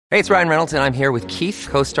Hey, it's Ryan Reynolds, and I'm here with Keith,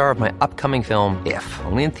 co-star of my upcoming film, If,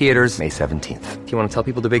 only in theaters May 17th. Do you want to tell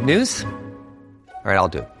people the big news? All right, I'll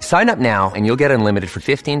do it. Sign up now and you'll get unlimited for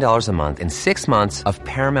 $15 a month and 6 months of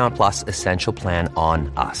Paramount Plus Essential Plan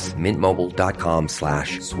on us.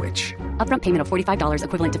 MintMobile.com/switch. Upfront payment of $45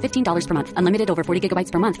 equivalent to $15 per month. Unlimited over 40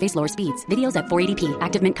 gigabytes per month. Face lower speeds. Videos at 480p.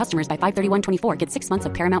 Active Mint customers by 531.24 get 6 months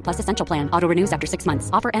of Paramount Plus Essential Plan. Auto renews after 6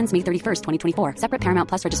 months. Offer ends May 31st, 2024. Separate Paramount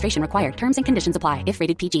Plus registration required. Terms and conditions apply if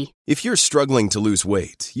rated PG. If you're struggling to lose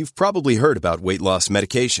weight, you've probably heard about weight loss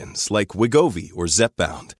medications like Wegovy or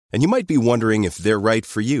Zepbound, and you might be wondering if they're right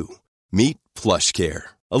for you. Meet PlushCare,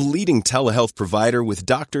 a leading telehealth provider with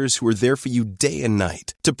doctors who are there for you day and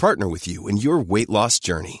night to partner with you in your weight loss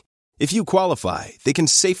journey. If you qualify, they can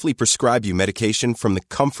safely prescribe you medication from the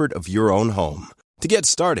comfort of your own home. To get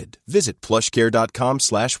started, visit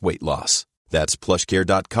plushcare.com/weightloss. That's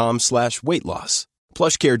plushcare.com/weightloss.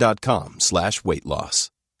 plushcare.com/weightloss.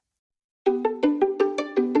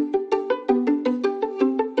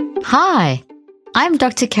 Hi, I'm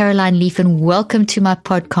Dr. Caroline Leaf and welcome to my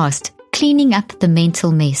podcast, Cleaning Up the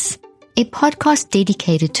Mental Mess, a podcast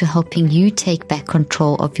dedicated to helping you take back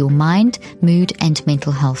control of your mind, mood, and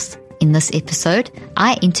mental health. In this episode,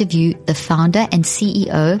 I interview the founder and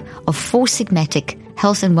CEO of Four Sigmatic,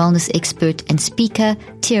 health and wellness expert and speaker,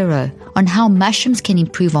 Tero, on how mushrooms can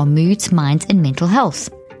improve our moods, minds, and mental health.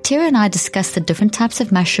 Tero and I discuss the different types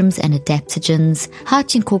of mushrooms and adaptogens, how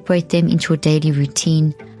to incorporate them into your daily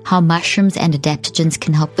routine, how mushrooms and adaptogens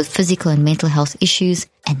can help with physical and mental health issues,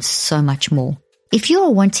 and so much more. If you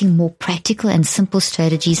are wanting more practical and simple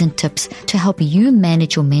strategies and tips to help you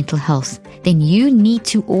manage your mental health, then you need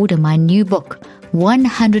to order my new book,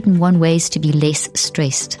 101 Ways to be Less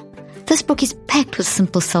Stressed. This book is packed with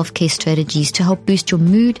simple self-care strategies to help boost your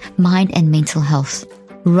mood, mind, and mental health.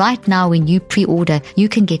 Right now, when you pre-order, you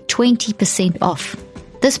can get 20% off.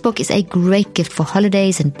 This book is a great gift for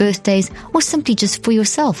holidays and birthdays, or simply just for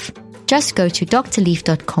yourself. Just go to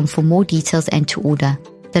drleaf.com for more details and to order.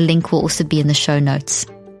 The link will also be in the show notes.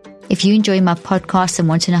 If you enjoy my podcast and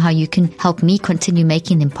want to know how you can help me continue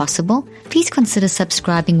making them possible, please consider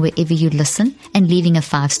subscribing wherever you listen and leaving a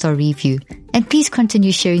 5-star review. And please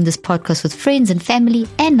continue sharing this podcast with friends and family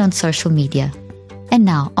and on social media. And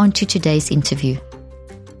now, on to today's interview.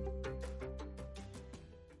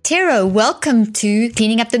 Tero, welcome to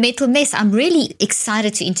Cleaning Up the Mental Mess. I'm really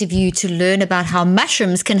excited to interview you to learn about how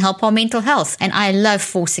mushrooms can help our mental health. And I love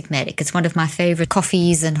Four Sigmatic. It's one of my favorite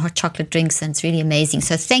coffees and hot chocolate drinks, and it's really amazing.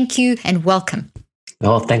 So thank you and welcome.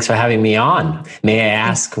 Well, thanks for having me on. May I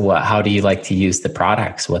ask, how do you like to use the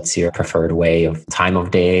products? What's your preferred way of time of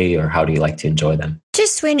day, or how do you like to enjoy them?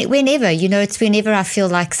 Just whenever, it's whenever I feel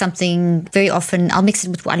like something. Very often I'll mix it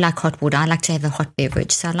with, I like hot water. I like to have a hot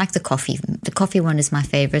beverage. So I like the coffee. The coffee one is my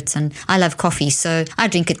favorite, and I love coffee. So I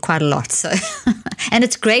drink it quite a lot. So, and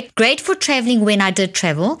it's great for traveling when I did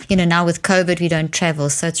travel. Now with COVID, we don't travel.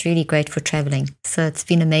 So it's really great for traveling. So it's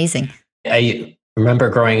been amazing. I remember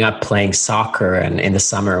growing up playing soccer, and in the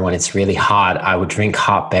summer when it's really hot, I would drink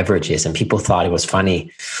hot beverages, and people thought it was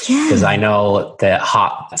funny because I know that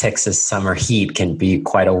hot Texas summer heat can be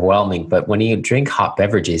quite overwhelming. But when you drink hot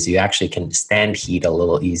beverages, you actually can stand heat a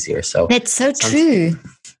little easier. So that's so true.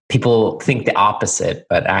 People think the opposite,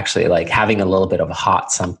 but actually like having a little bit of a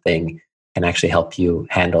hot something can actually help you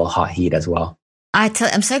handle hot heat as well.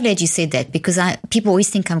 I'm so glad you said that, because people always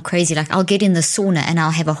think I'm crazy. Like, I'll get in the sauna and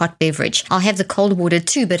I'll have a hot beverage. I'll have the cold water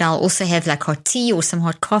too, but I'll also have like hot tea or some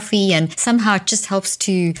hot coffee, and somehow it just helps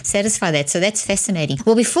to satisfy that. So that's fascinating.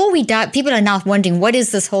 Well, before we dive, people are now wondering, what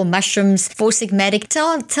is this whole mushrooms, Four Sigmatic?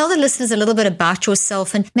 Tell the listeners a little bit about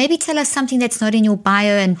yourself, and maybe tell us something that's not in your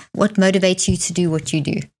bio and what motivates you to do what you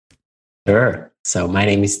do. Sure. So my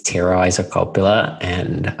name is Tero Isokopila,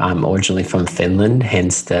 and I'm originally from Finland,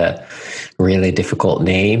 hence the really difficult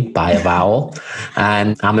name by a vowel.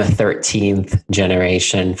 And I'm a 13th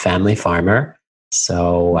generation family farmer.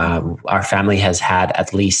 So our family has had,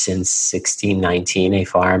 at least since 1619, a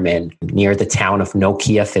farm near the town of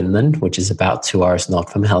Nokia, Finland, which is about 2 hours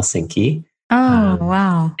north from Helsinki. Oh,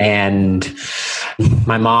 wow. And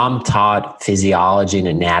my mom taught physiology and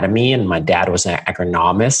anatomy, and my dad was an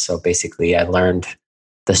agronomist. So basically I learned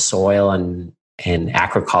the soil and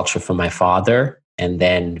agriculture from my father, and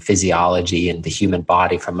then physiology and the human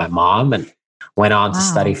body from my mom, and went on to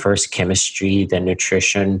study first chemistry, then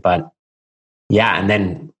nutrition. But yeah, and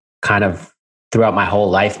then kind of throughout my whole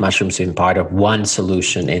life, mushrooms have been part of one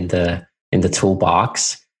solution in the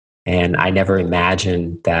toolbox. And I never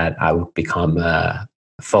imagined that I would become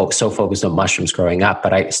so focused on mushrooms growing up.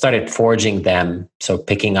 But I started foraging them, so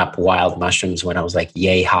picking up wild mushrooms when I was like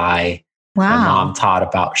yay high, My Wow. mom taught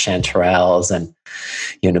about chanterelles and,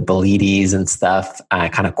 bolides and stuff,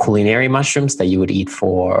 kind of culinary mushrooms that you would eat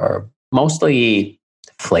for mostly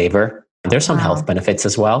flavor. There's some health benefits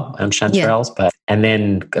as well on chanterelles, and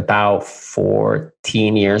then about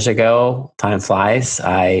 14 years ago, time flies,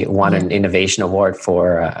 I won an innovation award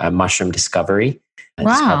for a mushroom discovery,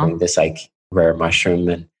 discovering this like rare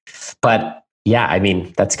mushroom. But yeah, I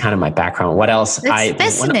mean, that's kind of my background. What else? That's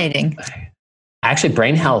fascinating. Actually,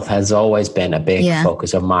 brain health has always been a big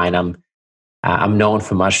focus of mine. I'm known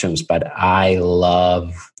for mushrooms, but I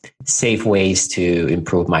love safe ways to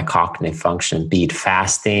improve my cognitive function, be it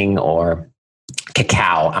fasting or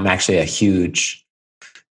cacao. I'm actually a huge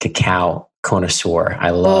cacao connoisseur. I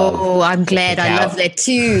love. Oh, I'm glad. cacao. I love that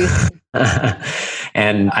too.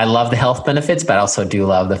 And I love the health benefits, but I also do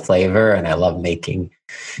love the flavor, and I love making,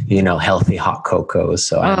 healthy hot cocoa.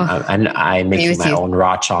 So I'm making my own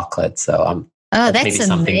raw chocolate. So that's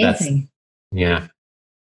amazing.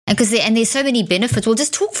 And there's so many benefits. We'll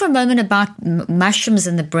just talk for a moment about mushrooms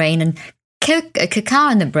in the brain and cacao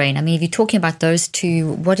in the brain. I mean, if you're talking about those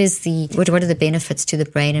two, what are the benefits to the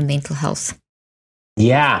brain and mental health?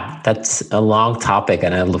 Yeah, that's a long topic,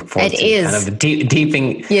 and I look forward to kind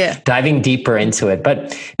of diving deeper into it.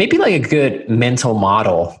 But maybe like a good mental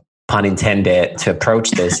model, pun intended, to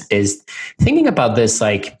approach this is thinking about this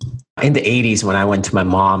like in the 80s when I went to my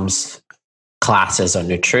mom's classes on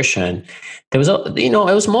nutrition. There was it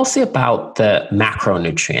was mostly about the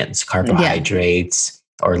macronutrients, carbohydrates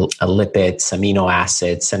or lipids, amino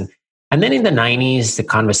acids, and then in the 90s, the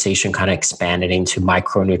conversation kind of expanded into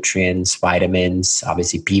micronutrients, vitamins,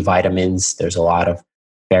 obviously B vitamins. There's a lot of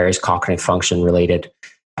various cognitive function related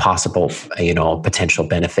possible, potential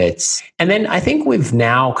benefits. And then I think we've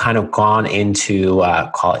now kind of gone into,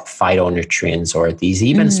 call it phytonutrients, or these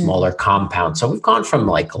even smaller compounds. So we've gone from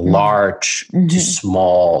like large to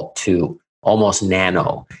small to almost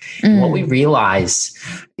nano. And what we realize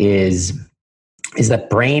is that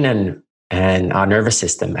brain and our nervous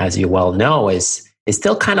system, as you well know, is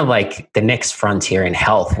still kind of like the next frontier in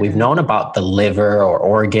health. We've known about the liver or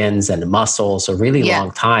organs and muscles a really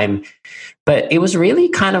long time, but it was really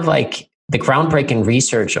kind of like the groundbreaking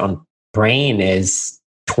research on brain is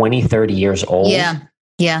 20, 30 years old.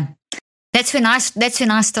 Yeah. That's when I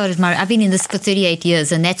started I've been in this for 38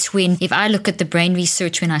 years. And that's when, if I look at the brain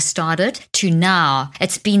research when I started to now,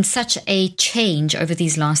 it's been such a change over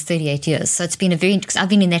these last 38 years. So it's been I've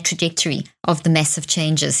been in that trajectory of the massive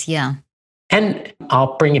changes. Yeah. And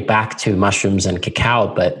I'll bring it back to mushrooms and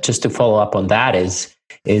cacao, but just to follow up on that is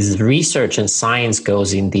research and science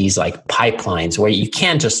goes in these like pipelines where you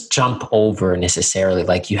can't just jump over necessarily.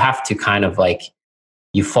 Like you have to kind of like,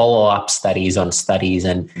 you follow up studies on studies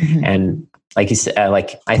and like you said,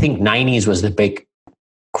 like I think 90s was the big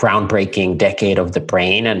groundbreaking decade of the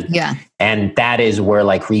brain. And that is where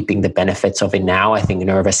like reaping the benefits of it now. I think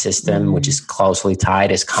nervous system, which is closely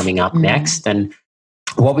tied, is coming up next. And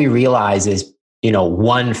what we realize is,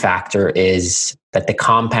 one factor is that the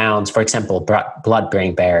compounds, for example,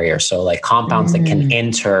 blood-brain barrier. So like compounds that can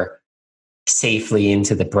enter safely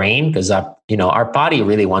into the brain, because our body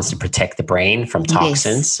really wants to protect the brain from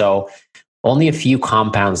toxins. So only a few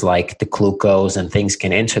compounds like the glucose and things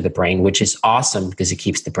can enter the brain, which is awesome because it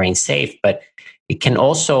keeps the brain safe. But it can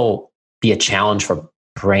also be a challenge for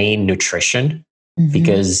brain nutrition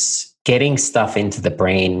because getting stuff into the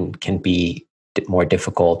brain can be more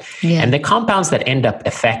difficult. And the compounds that end up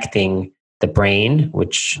affecting the brain,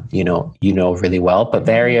 which you know really well, but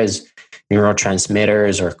various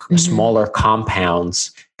neurotransmitters or smaller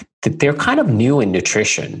compounds, they're kind of new in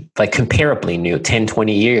nutrition, like comparably new, 10,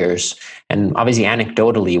 20 years. And obviously,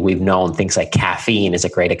 anecdotally, we've known things like caffeine is a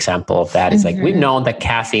great example of that. It's like we've known that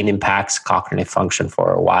caffeine impacts cognitive function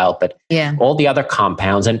for a while, but all the other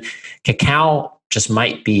compounds, and cacao just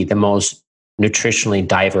might be the most nutritionally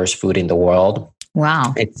diverse food in the world.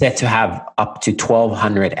 Wow. It's said to have up to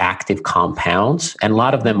 1,200 active compounds, and a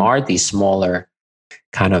lot of them are these smaller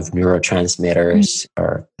kind of neurotransmitters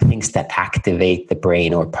or things that activate the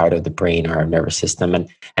brain or part of the brain or our nervous system.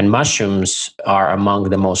 And mushrooms are among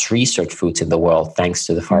the most researched foods in the world, thanks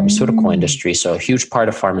to the pharmaceutical industry. So a huge part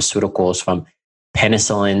of pharmaceuticals, from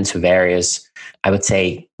penicillin to various, I would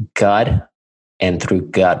say, gut and through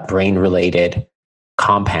gut brain related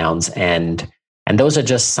compounds. And those are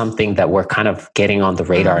just something that we're kind of getting on the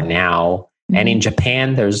radar now. And in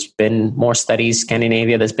Japan, there's been more studies.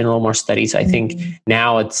 Scandinavia, there's been a little more studies. I think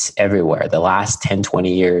now it's everywhere. The last 10,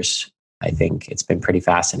 20 years, I think it's been pretty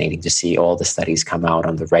fascinating to see all the studies come out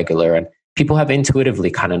on the regular. And people have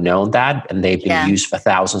intuitively kind of known that, and they've been used for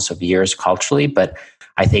thousands of years culturally. But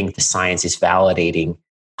I think the science is validating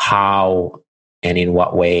how and in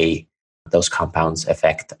what way those compounds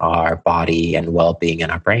affect our body and well-being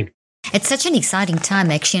and our brain. It's such an exciting time,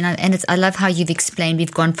 actually. I love how you've explained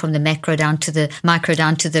we've gone from the macro down to the micro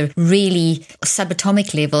down to the really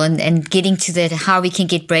subatomic level and getting to that, how we can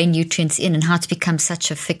get brain nutrients in and how it's become such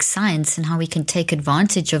a fixed science and how we can take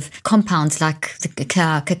advantage of compounds like the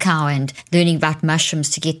cacao and learning about mushrooms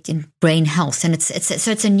to get in brain health. And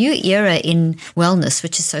it's a new era in wellness,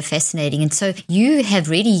 which is so fascinating. And so you have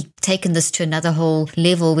really taken this to another whole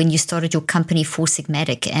level when you started your company, Four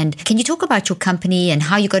Sigmatic. And can you talk about your company and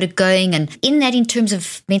how you got it going? And in that, in terms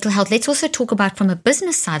of mental health, let's also talk about from a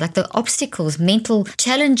business side, like the obstacles, mental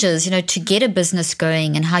challenges, to get a business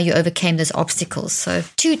going and how you overcame those obstacles. So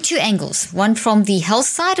two angles, one from the health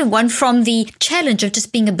side and one from the challenge of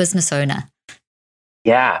just being a business owner.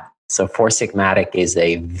 Yeah. So Four Sigmatic is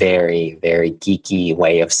a very, very geeky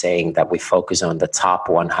way of saying that we focus on the top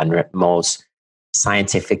 100 most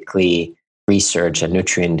scientifically researched and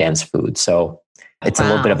nutrient-dense foods. So it's a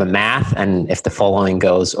little bit of a math, and if the following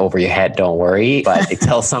goes over your head, don't worry, but it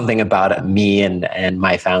tells something about me and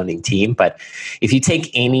my founding team. But if you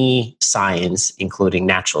take any science, including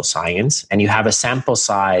natural science, and you have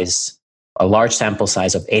a large sample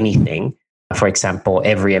size of anything, for example,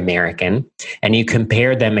 every American, and you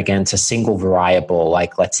compare them against a single variable,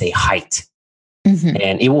 like let's say height,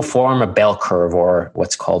 and it will form a bell curve or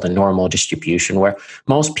what's called a normal distribution, where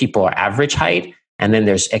most people are average height. And then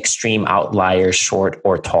there's extreme outliers, short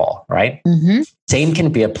or tall, right? Same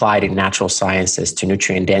can be applied in natural sciences to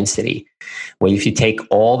nutrient density, where if you take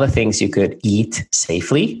all the things you could eat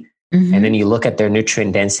safely, and then you look at their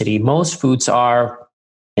nutrient density, most foods are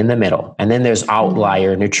in the middle. And then there's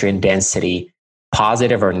outlier nutrient density,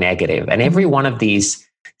 positive or negative. And every one of these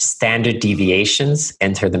standard deviations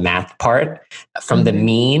enter the math part from the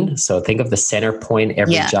mean. So think of the center point,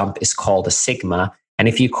 every jump is called a sigma. And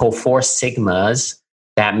if you call 4 sigmas,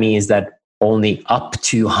 that means that only up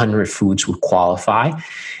to 100 foods would qualify.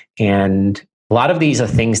 And a lot of these are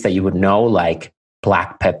things that you would know, like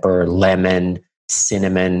black pepper, lemon,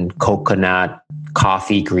 cinnamon, coconut,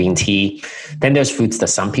 coffee, green tea. Then there's foods that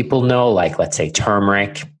some people know, like let's say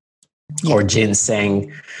turmeric or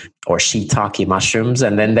ginseng or shiitake mushrooms.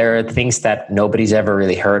 And then there are things that nobody's ever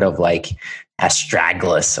really heard of, like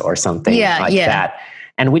astragalus or something that.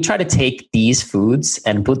 And we try to take these foods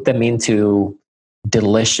and put them into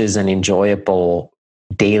delicious and enjoyable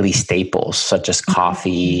daily staples, such as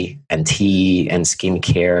coffee and tea and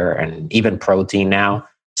skincare and even protein now.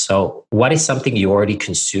 So what is something you already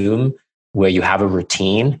consume where you have a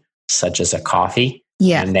routine, such as a coffee?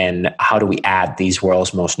 And then how do we add these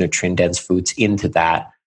world's most nutrient-dense foods into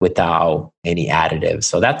that without any additives?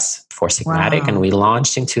 So that's Four Sigmatic. And we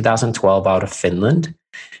launched in 2012 out of Finland.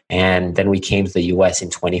 And then we came to the US in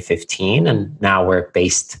 2015, and now we're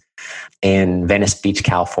based in Venice Beach,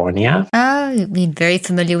 California. Oh, I'm very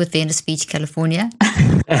familiar with Venice Beach, California.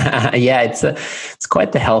 Yeah, it's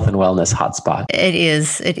quite the health and wellness hotspot. It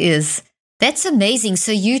is. That's amazing.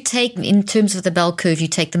 So you take, in terms of the bell curve, you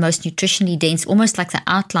take the most nutritionally dense, almost like the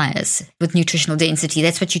outliers with nutritional density.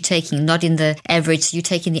 That's what you're taking, not in the average. So you're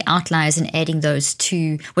taking the outliers and adding those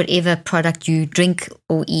to whatever product you drink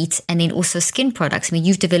or eat. And then also skin products. I mean,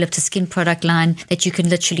 you've developed a skin product line that you can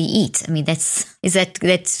literally eat. I mean, that's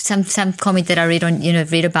some comment that I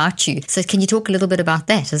read about you. So can you talk a little bit about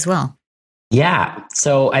that as well? Yeah.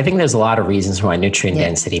 So I think there's a lot of reasons why nutrient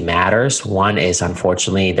density matters. One is,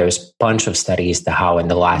 unfortunately, there's a bunch of studies to how in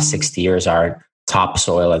the last 60 years, our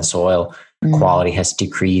topsoil and soil quality has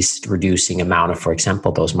decreased, reducing amount of, for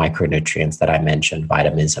example, those micronutrients that I mentioned,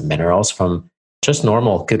 vitamins and minerals from just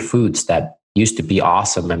normal good foods that used to be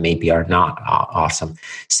awesome and maybe are not awesome.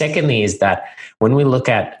 Secondly, is that when we look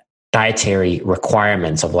at dietary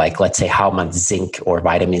requirements of, like, let's say how much zinc or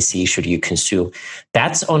vitamin C should you consume,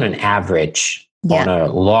 that's on an average on a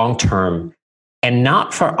long term, and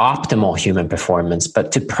not for optimal human performance,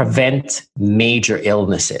 but to prevent major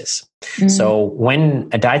illnesses. So when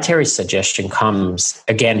a dietary suggestion comes,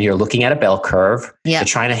 again, you're looking at a bell curve. You're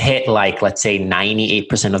trying to hit, like, let's say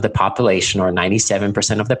 98% of the population or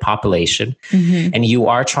 97% of the population. And you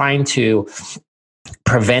are trying to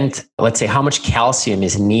prevent, let's say, how much calcium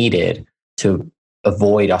is needed to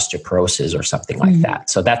avoid osteoporosis or something like that.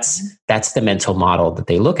 So that's the mental model that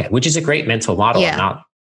they look at, which is a great mental model. I'm not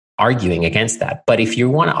arguing against that. But if you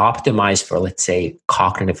want to optimize for, let's say,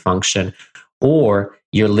 cognitive function, or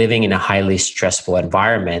you're living in a highly stressful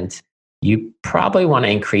environment, you probably want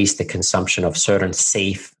to increase the consumption of certain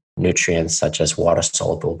safe nutrients, such as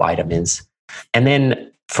water-soluble vitamins. And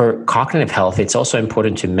then for cognitive health, it's also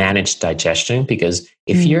important to manage digestion, because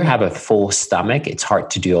if you have a full stomach, it's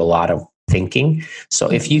hard to do a lot of thinking. So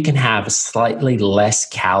if you can have slightly less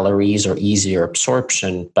calories or easier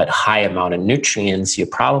absorption, but high amount of nutrients, you're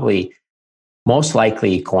probably most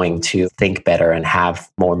likely going to think better and have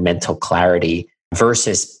more mental clarity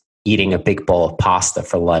versus eating a big bowl of pasta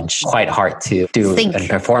for lunch. Quite hard to do and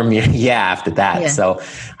perform after that. Yeah. So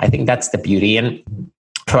I think that's the beauty. And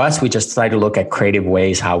for us, we just try to look at creative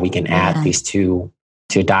ways how we can add these to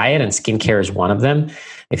diet, and skincare is one of them.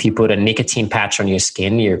 If you put a nicotine patch on your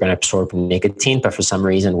skin, you're going to absorb nicotine. But for some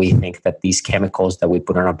reason, we think that these chemicals that we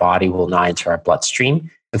put on our body will not enter our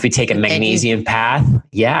bloodstream. If we take a magnesium path,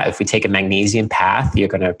 you're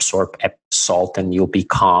going to absorb salt and you'll be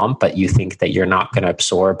calm, but you think that you're not going to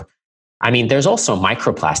absorb. I mean, there's also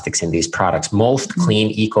microplastics in these products. Most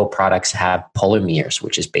clean eco products have polymers,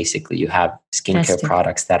 which is basically you have skincare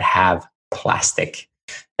products that have plastic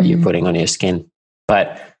that you're putting on your skin.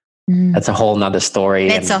 But that's a whole nother story.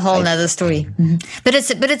 But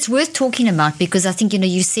it's worth talking about, because I think,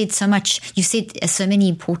 you said so much, you said so many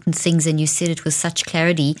important things, and you said it with such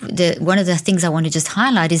clarity. One of the things I want to just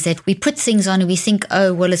highlight is that we put things on and we think,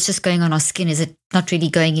 oh, well, it's just going on our skin. Is it not really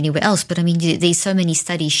going anywhere else? But I mean, there's so many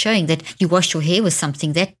studies showing that you wash your hair with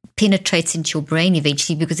something that penetrates into your brain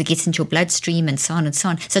eventually, because it gets into your bloodstream and so on and so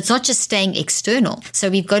on. So it's not just staying external. So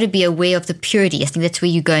we've got to be aware of the purity. I think that's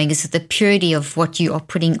where you're going, is that the purity of what you are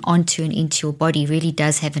putting onto and into your body really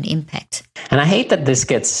does have an impact. And I hate that this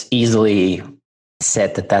gets easily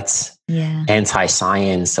said that that's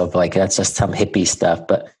anti-science, of like, that's just some hippie stuff.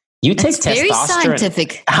 But you take testosterone. Very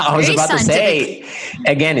scientific. I was about to say,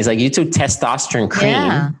 again, it's like you took testosterone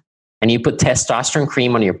cream and you put testosterone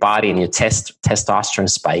cream on your body and your testosterone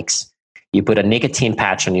spikes. You put a nicotine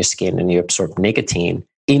patch on your skin and you absorb nicotine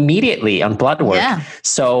immediately on blood work. Yeah.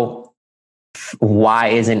 So why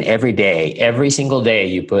isn't every single day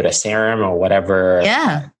you put a serum or whatever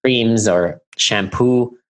creams or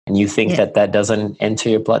shampoo, and you think that doesn't enter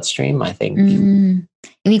your bloodstream? I think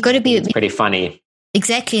we've got to be pretty funny.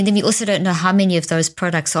 Exactly. And then we also don't know how many of those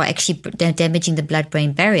products are actually damaging the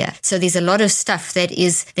blood-brain barrier. So there's a lot of stuff that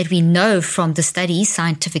we know from the studies,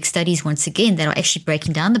 scientific studies, once again, that are actually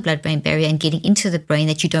breaking down the blood-brain barrier and getting into the brain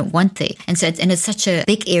that you don't want there. And so it's such a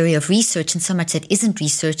big area of research, and so much that isn't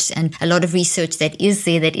researched, and a lot of research that is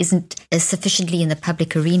there that isn't sufficiently in the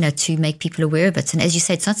public arena to make people aware of it. And as you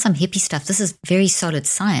say, it's not some hippie stuff. This is very solid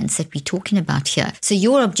science that we're talking about here. So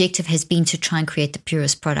your objective has been to try and create the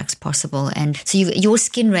purest products possible. And so your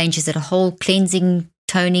skin range, is it a whole cleansing,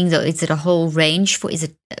 toning? Is it a whole range for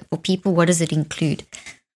people? What does it include?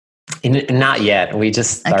 Not yet. We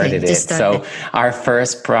just started it. So our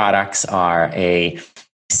first products are a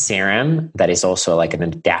serum that is also like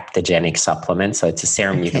an adaptogenic supplement. So it's a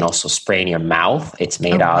serum you can also spray in your mouth. It's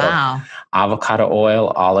made out of avocado oil,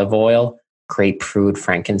 olive oil, grapefruit,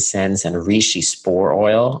 frankincense, and reishi spore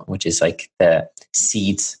oil, which is like the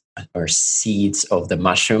seeds of the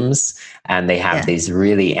mushrooms. And they have these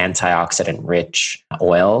really antioxidant rich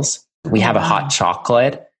oils. We have a hot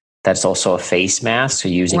chocolate that's also a face mask. So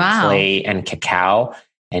using clay and cacao,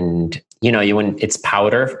 and when it's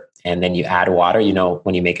powder and then you add water,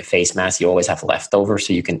 when you make a face mask, you always have leftover,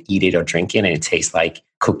 so you can eat it or drink it, and it tastes like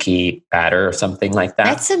cookie batter or something like that.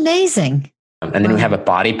 That's amazing. And then we have a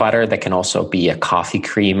body butter that can also be a coffee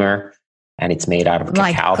creamer, and it's made out of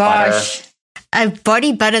cacao butter. A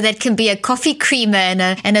body butter that can be a coffee creamer,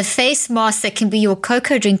 and a face mask that can be your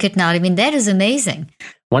cocoa drink at night. I mean, that is amazing.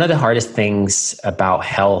 One of the hardest things about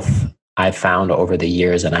health I've found over the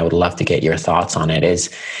years, and I would love to get your thoughts on it,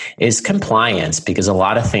 is compliance, because a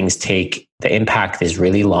lot of things the impact is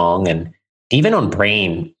really long. And even on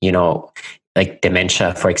brain, like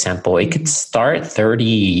dementia, for example, it could start 30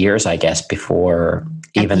 years, I guess, before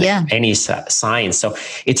even any signs. So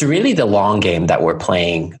it's really the long game that we're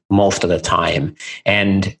playing most of the time.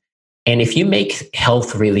 And if you make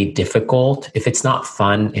health really difficult, if it's not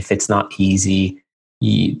fun, if it's not easy,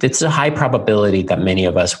 it's a high probability that many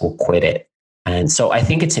of us will quit it. And so I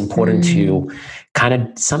think it's important to kind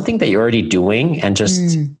of something that you're already doing and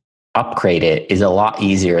just upgrade it is a lot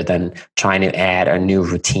easier than trying to add a new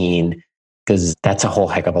routine, because that's a whole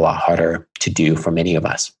heck of a lot harder to do for many of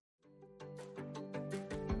us.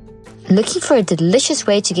 Looking for a delicious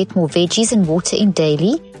way to get more veggies and water in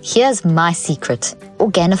daily? Here's my secret.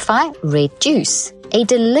 Organifi Red Juice. A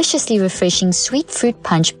deliciously refreshing sweet fruit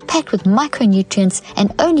punch packed with micronutrients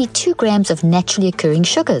and only 2 grams of naturally occurring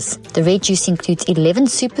sugars. The red juice includes 11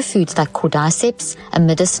 superfoods like cordyceps, a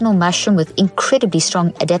medicinal mushroom with incredibly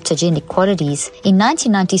strong adaptogenic qualities. In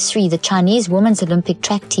 1993, the Chinese women's Olympic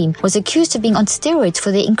track team was accused of being on steroids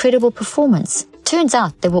for their incredible performance. Turns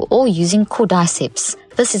out they were all using cordyceps,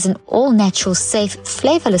 This is an all-natural, safe,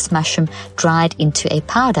 flavorless mushroom dried into a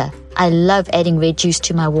powder. I love adding red juice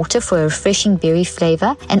to my water for a refreshing berry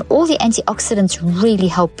flavor, and all the antioxidants really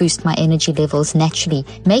help boost my energy levels naturally,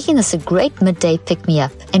 making this a great midday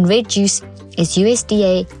pick-me-up. And red juice is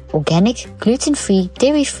USDA, organic, gluten-free,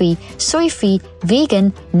 dairy-free, soy-free,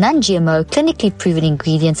 vegan, non-GMO, clinically proven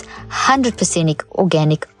ingredients, 100%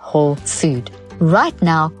 organic whole food. Right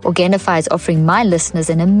now, Organifi is offering my listeners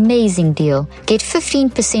an amazing deal. Get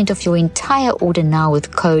 15% of your entire order now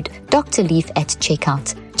with code Dr. Leaf at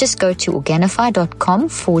checkout. Just go to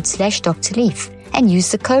Organifi.com/Dr. Leaf and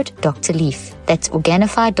use the code Dr. Leaf. That's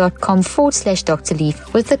Organifi.com/Dr.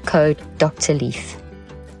 Leaf with the code Dr. Leaf.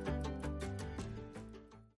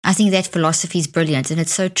 I think that philosophy is brilliant, and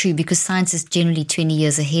it's so true because science is generally 20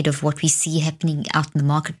 years ahead of what we see happening out in the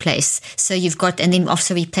marketplace. So you've got, and then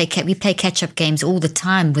also we play catch-up games all the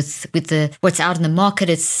time with the what's out in the market.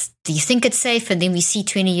 Do you think it's safe? And then we see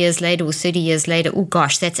 20 years later or 30 years later, oh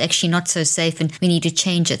gosh, that's actually not so safe and we need to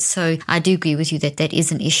change it. So I do agree with you that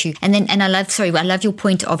is an issue. And I love your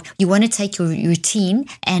point of you want to take your routine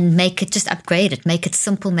and make it, just upgrade it, make it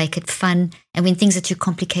simple, make it fun. And when things are too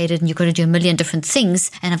complicated and you've got to do a million different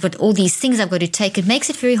things and I've got all these things I've got to take, it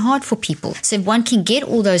makes it very hard for people. So if one can get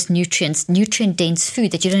all those nutrient-dense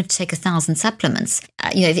food that you don't have to take 1,000 supplements.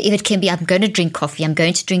 If it can be, I'm going to drink coffee, I'm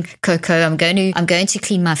going to drink cocoa, I'm going to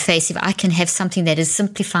clean my face. If I can have something that is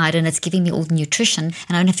simplified and it's giving me all the nutrition and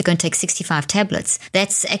I don't have to go and take 65 tablets,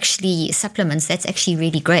 that's actually supplements. That's actually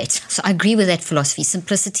really great. So I agree with that philosophy,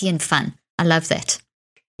 simplicity and fun. I love that.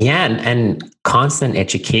 Yeah, and constant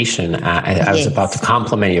education. I was about to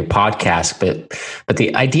compliment your podcast, but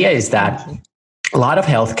the idea is that a lot of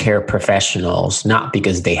healthcare professionals, not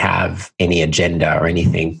because they have any agenda or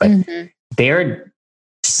anything, but they're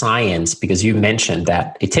science, because you mentioned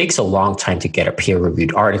that it takes a long time to get a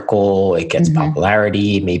peer-reviewed article, it gets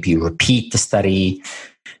popularity, maybe you repeat the study.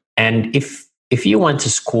 And if you went to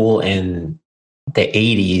school in the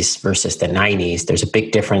 80s versus the 90s, there's a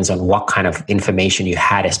big difference on what kind of information you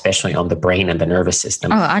had, especially on the brain and the nervous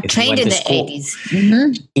system. Oh, I trained in the 80s.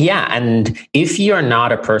 Mm-hmm. Yeah. And if you're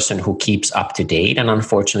not a person who keeps up to date, and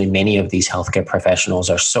unfortunately, many of these healthcare professionals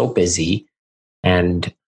are so busy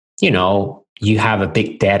and, you have a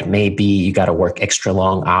big debt, maybe you got to work extra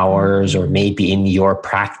long hours, or maybe in your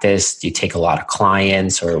practice, you take a lot of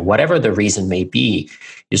clients, or whatever the reason may be,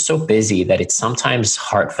 you're so busy that it's sometimes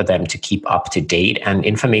hard for them to keep up to date, and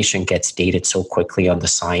information gets dated so quickly on the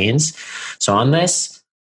science. So unless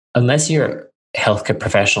your healthcare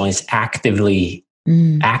professional is actively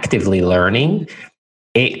learning,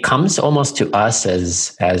 it comes almost to us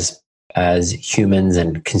as humans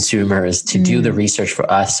and consumers to do the research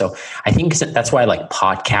for us. So I think that's why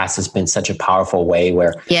podcast has been such a powerful way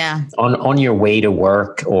where on your way to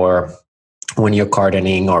work or when you're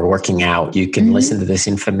gardening or working out, you can listen to this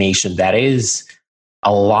information that is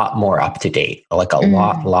a lot more up to date,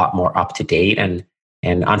 lot more up to date. And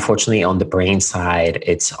unfortunately on the brain side,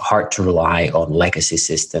 it's hard to rely on legacy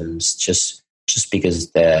systems just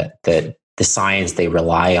because the science they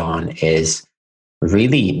rely on is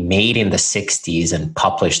really made in the 60s and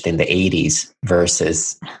published in the 80s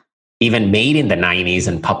versus even made in the 90s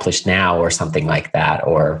and published now or something like that.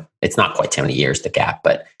 Or it's not quite 20 years, the gap.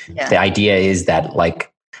 But the idea is that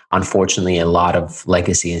unfortunately, a lot of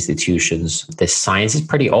legacy institutions, the science is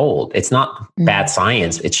pretty old. It's not bad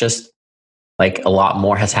science. It's just a lot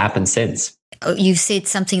more has happened since. You've said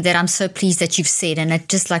something that I'm so pleased that you've said, and it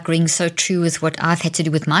just rings so true with what I've had to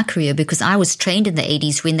do with my career, because I was trained in the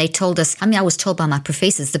 80s when they told us, I was told by my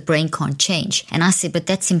professors, the brain can't change. And I said, but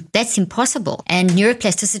that's impossible. And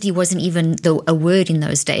neuroplasticity wasn't even a word in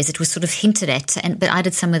those days. It was sort of hinted at. But I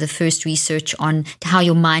did some of the first research on how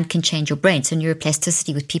your mind can change your brain. So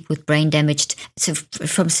neuroplasticity with people with brain damage,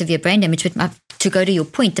 from severe brain damage. But to go to your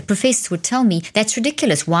point, the professors would tell me, that's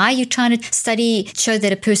ridiculous. Why are you trying to show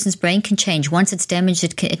that a person's brain can change? Once it's damaged,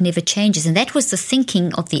 it never changes. And that was the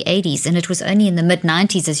thinking of the 80s. And it was only in the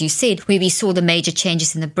mid-90s, as you said, where we saw the major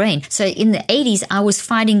changes in the brain. So in the 80s, I was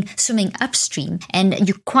swimming upstream. And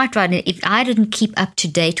you're quite right. If I didn't keep up to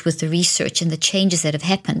date with the research and the changes that have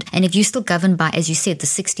happened, and if you're still governed by, as you said, the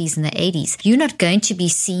 60s and the 80s, you're not going to be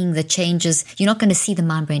seeing the changes. You're not going to see the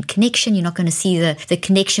mind-brain connection. You're not going to see the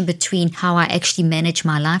connection between how I actually manage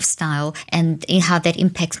my lifestyle and how that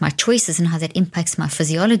impacts my choices and how that impacts my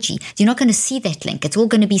physiology. You're not going to to see that link. It's all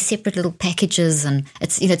going to be separate little packages, and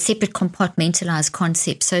it's separate compartmentalized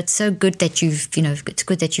concepts. So it's so good that it's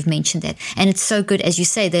good that you've mentioned that, and it's so good, as you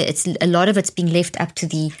say, that it's a lot of it's being left up to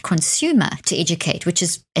the consumer to educate, which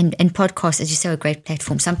is and podcasts, as you say, are a great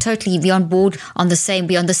platform. So we're on board we're on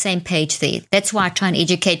the same page there. That's why I try and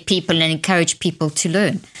educate people and encourage people to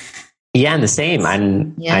learn. Yeah, and the same. I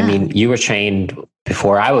mean, you were trained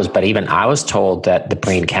before I was, but even I was told that the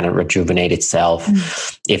brain cannot rejuvenate itself.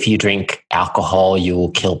 If you drink alcohol, you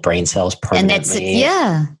will kill brain cells permanently. And that's it,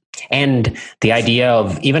 yeah. And the idea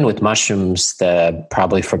of, even with mushrooms,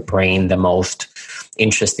 probably for brain, the most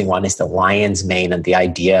interesting one is the lion's mane, and the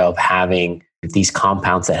idea of having these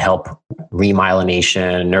compounds that help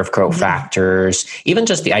remyelination, nerve growth factors, even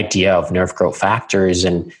just the idea of nerve growth factors,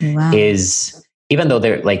 and is, even though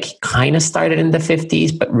they're like kind of started in the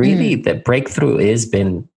 50s, but really the breakthrough has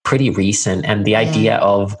been pretty recent. And the idea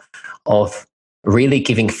of really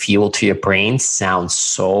giving fuel to your brain sounds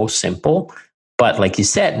so simple. But like you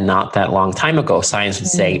said, not that long time ago, science would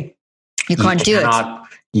say, you can't do it.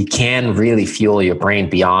 You can really fuel your brain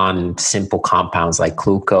beyond simple compounds like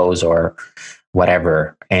glucose or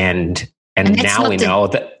whatever. And now we know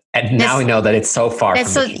that. And now we know that it's so far from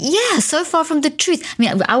so far from the truth. I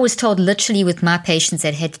mean, I was told literally with my patients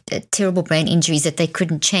that had terrible brain injuries that they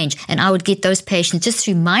couldn't change. And I would get those patients just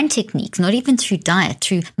through mind techniques, not even through diet,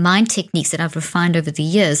 through mind techniques that I've refined over the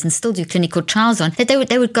years and still do clinical trials on, that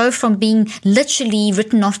they would go from being literally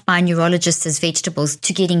written off by neurologists as vegetables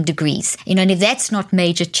to getting degrees. And if that's not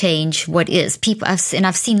major change, what is?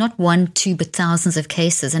 I've seen not one, two, but thousands of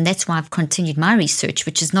cases. And that's why I've continued my research,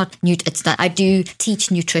 which is not new. I do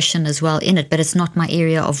teach nutrition as well in it, but it's not my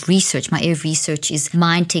area of research. My area of research is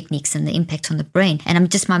mind techniques and the impact on the brain. And I'm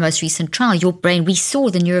just my most recent trial, your brain, we saw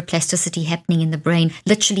the neuroplasticity happening in the brain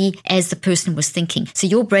literally as the person was thinking. So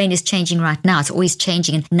your brain is changing right now. It's always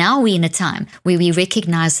changing. And now we're in a time where we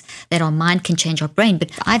recognize that our mind can change our brain. But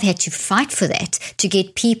I've had to fight for that, to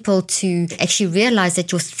get people to actually realize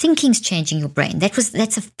that your thinking's changing your brain.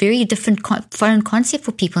 That's a very different foreign concept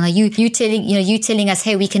for people. Now you telling us,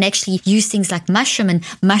 hey, we can actually use things like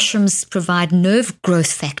mushrooms provide nerve growth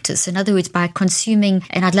factors. So in other words, by consuming,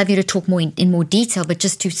 and I'd love you to talk more in more detail, but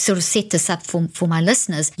just to sort of set this up for my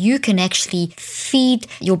listeners, you can actually feed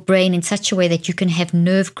your brain in such a way that you can have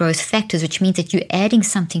nerve growth factors, which means that you're adding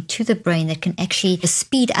something to the brain that can actually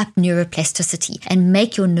speed up neuroplasticity and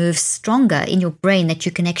make your nerves stronger in your brain, that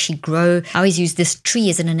you can actually grow. I always use this tree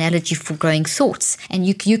as an analogy for growing thoughts. And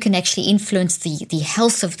you can actually influence the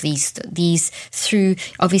health of these through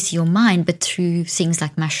obviously your mind, but through things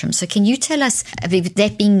like mushrooms. So can you tell us,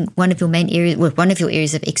 that being one of your main areas, one of your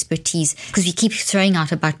areas of expertise, because we keep throwing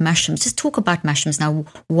out about mushrooms, just talk about mushrooms now.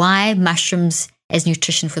 Why mushrooms as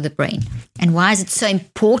nutrition for the brain, and why is it so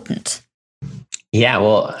important? Yeah,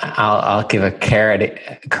 well, I'll give a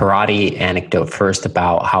karate anecdote first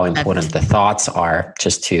about how important the thoughts are,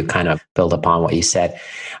 just to kind of build upon what you said.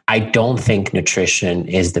 I don't think nutrition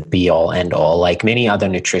is the be all end all. Like many other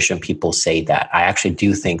nutrition people say that. I actually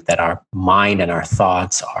do think that our mind and our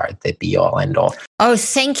thoughts are the be all end all. Oh,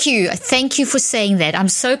 thank you. Thank you for saying that. I'm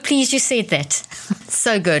so pleased you said that.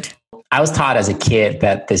 So good. I was taught as a kid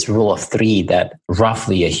that this rule of 3, that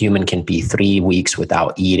roughly a human can be 3 weeks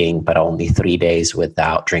without eating, but only 3 days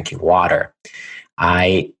without drinking water.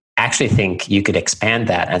 I actually think you could expand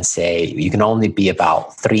that and say you can only be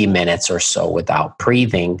about 3 minutes or so without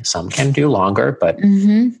breathing. Some can do longer, but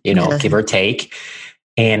give or take.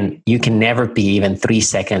 And you can never be even 3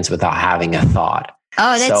 seconds without having a thought.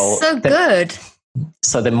 Oh, that's so good.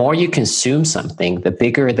 So the more you consume something, the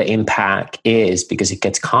bigger the impact is, because it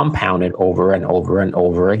gets compounded over and over and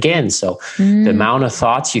over again. So the amount of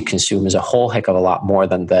thoughts you consume is a whole heck of a lot more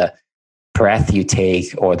than the breath you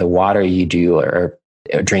take or the water you do or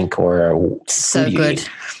drink or so food good. You eat.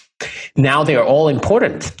 Now they are all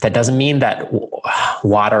important. That doesn't mean that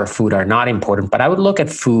water or food are not important, but I would look at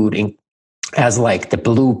food as like the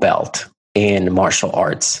blue belt in martial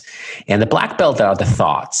arts, and the black belt are the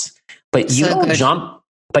thoughts. But you don't jump,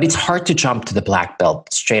 but it's hard to jump to the black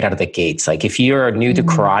belt straight out of the gates. Like if you're new to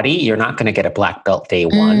karate, you're not going to get a black belt day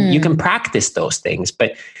one. You can practice those things,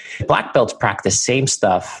 but black belts practice same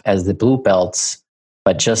stuff as the blue belts,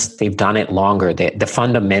 but just they've done it longer, the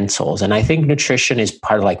fundamentals. And I think nutrition is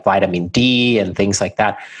part of like vitamin D and things like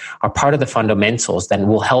that are part of the fundamentals that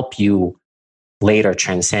will help you later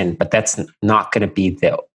transcend. But that's not going to be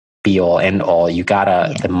the be all end all. You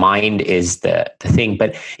gotta, the mind is the thing,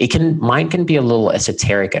 but mind can be a little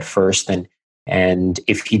esoteric at first. And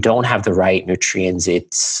if you don't have the right nutrients,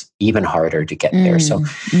 it's even harder to get there. So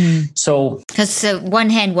because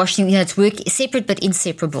one hand washing, it's work separate, but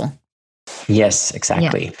inseparable. Yes,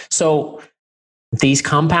 exactly. So these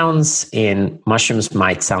compounds in mushrooms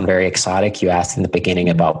might sound very exotic. You asked in the beginning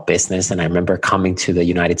about business, and I remember coming to the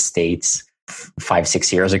United States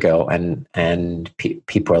 5-6 years ago, and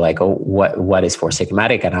people are like, "Oh, what is Four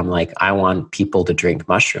Sigmatic?" And I'm like, "I want people to drink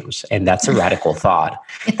mushrooms," and that's a radical thought.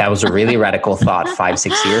 That was a really radical thought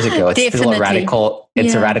 5-6 years ago. It's Definitely. still a radical.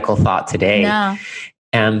 It's a radical thought today.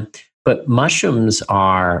 No. But mushrooms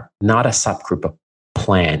are not a subgroup of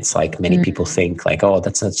plants like many people think, like, oh,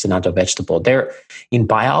 that's not a vegetable. They're in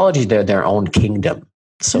biology, they're their own kingdom.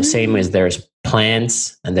 So same as there's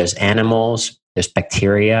plants and there's animals, there's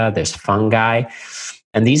bacteria, there's fungi,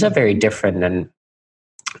 and these are very different.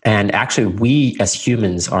 And actually, we as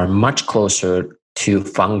humans are much closer to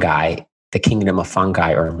fungi, the kingdom of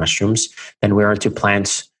fungi or mushrooms, than we are to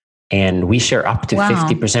plants. And we share up to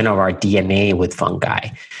 50% of our DNA with fungi.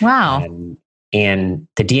 Wow. And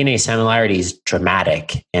the DNA similarity is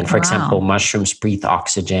dramatic. And for example, mushrooms breathe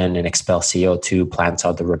oxygen and expel CO2. Plants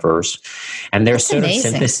are the reverse. And there's certain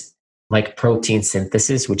synthesis, like protein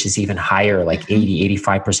synthesis, which is even higher, like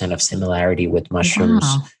 80-85% of similarity with mushrooms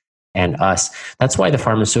and us. That's why the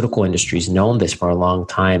pharmaceutical industry has known this for a long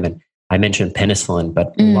time. And I mentioned penicillin,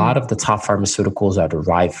 but a lot of the top pharmaceuticals are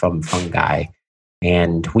derived from fungi.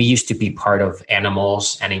 And we used to be part of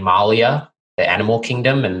Animalia, the animal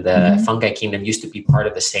kingdom, and the fungi kingdom used to be part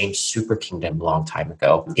of the same super kingdom a long time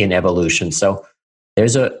ago in evolution. So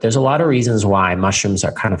there's a lot of reasons why mushrooms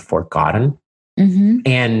are kind of forgotten.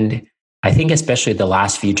 And I think especially the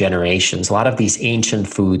last few generations, a lot of these ancient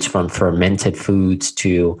foods, from fermented foods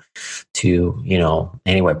to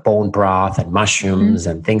bone broth and mushrooms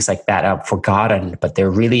and things like that, are forgotten, but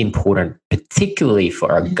they're really important, particularly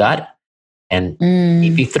for our gut. And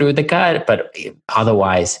maybe through the gut, but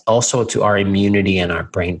otherwise also to our immunity and our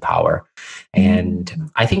brain power.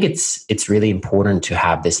 And I think it's really important to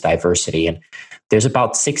have this diversity. And there's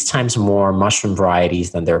about 6 times more mushroom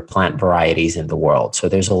varieties than there are plant varieties in the world. So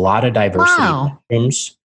there's a lot of diversity in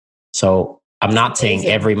mushrooms. So I'm not saying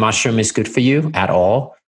every mushroom is good for you at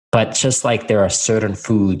all, but just like there are certain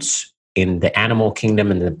foods in the animal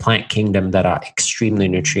kingdom and the plant kingdom that are extremely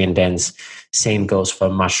nutrient dense, same goes for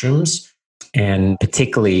mushrooms. And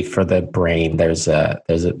particularly for the brain, there's a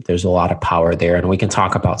lot of power there, and we can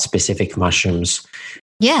talk about specific mushrooms.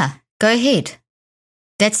 Yeah, go ahead.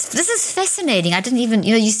 This is fascinating. I didn't even,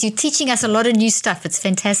 you're teaching us a lot of new stuff. It's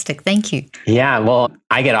fantastic. Thank you. Yeah, well,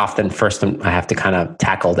 I get often first, I have to kind of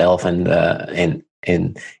tackle the elephant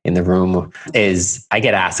in the room. Is I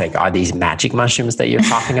get asked, like, are these magic mushrooms that you're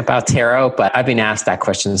talking about, Tero? But I've been asked that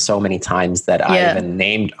question so many times that I even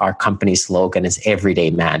named our company slogan as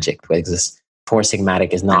Everyday Magic, because Four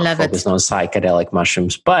Sigmatic is not focused on psychedelic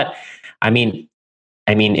mushrooms. But I mean,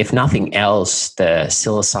 if nothing else, the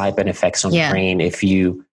psilocybin effects on the brain, if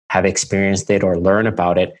you have experienced it or learn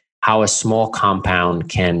about it, how a small compound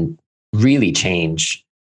can really change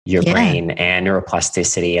your brain and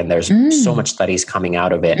neuroplasticity. And there's so much studies coming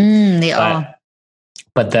out of it.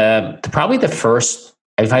 But probably the first,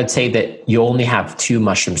 if I'd say that you only have 2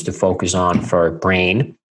 mushrooms to focus on for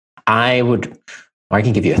brain, I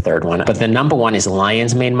can give you a third one, but the number one is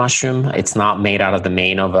lion's mane mushroom. It's not made out of the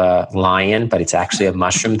mane of a lion, but it's actually a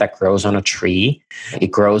mushroom that grows on a tree. It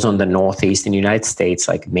grows on the northeastern United States,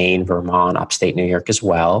 like Maine, Vermont, upstate New York as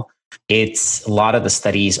well. A lot of the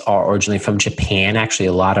studies are originally from Japan. Actually,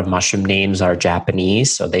 a lot of mushroom names are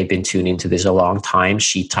Japanese, so they've been tuned into this a long time.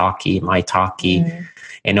 Shiitake, maitake,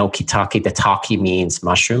 enokitake. The take means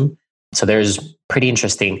mushroom. So there's pretty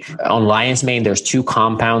interesting. On lion's mane, there's 2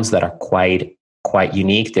 compounds that are quite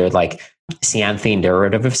unique. They're like xanthine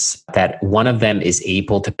derivatives, that one of them is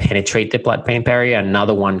able to penetrate the blood-brain barrier.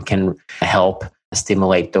 Another one can help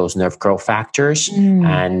stimulate those nerve growth factors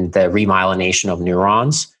and the remyelination of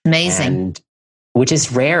neurons. Amazing. Which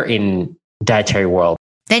is rare in dietary world.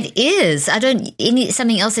 That is.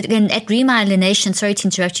 Something else, at remyelination, sorry to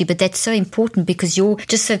interrupt you, but that's so important because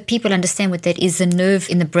just so people understand what that is, a nerve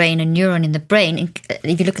in the brain, a neuron in the brain. And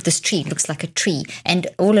if you look at this tree, it looks like a tree. And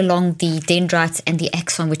all along the dendrites and the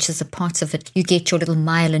axon, which is a part of it, you get your little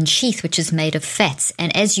myelin sheath, which is made of fats.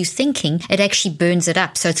 And as you're thinking, it actually burns it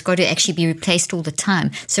up. So it's got to actually be replaced all the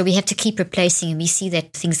time. So we have to keep replacing, and we see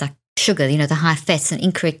that things like sugar, the high fats and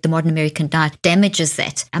the modern American diet damages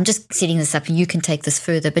that. I'm just setting this up and you can take this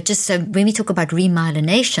further. But just so when we talk about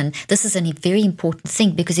remyelination, this is a very important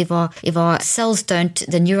thing, because if our cells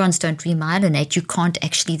the neurons don't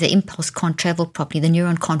remyelinate, the impulse can't travel properly, the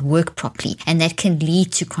neuron can't work properly. And that can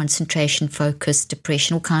lead to concentration, focus,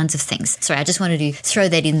 depression, all kinds of things. Sorry, I just wanted to throw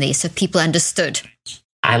that in there so people understood.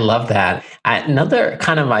 I love that. Another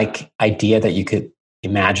kind of like idea that you could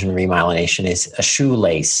imagine remyelination is a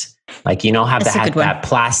shoelace. Like, you know how That's they a have good one. that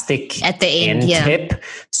plastic At the end, yeah. tip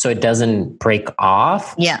so it doesn't break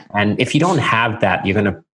off. Yeah. And if you don't have that, you're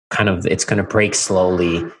going to it's going to break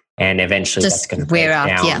slowly and eventually Just that's going to wear break out,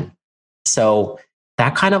 down. yeah. So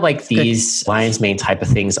that kind of like these lion's mane type of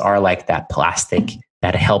things are like that plastic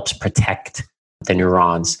that helps protect the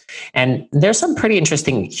neurons. And there's some pretty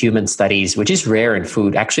interesting human studies, which is rare in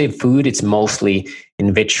food. Actually, in food, it's mostly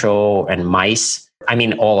in vitro and mice. I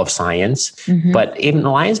mean, all of science. Mm-hmm. But in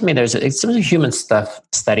lion's mane, there's some human stuff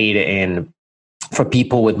studied for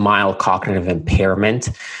people with mild cognitive impairment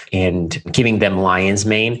and giving them lion's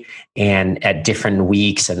mane and at different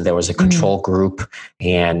weeks. And there was a control group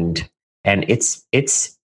and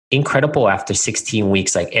it's incredible after 16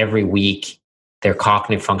 weeks, like every week, their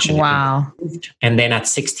cognitive function improved. And then at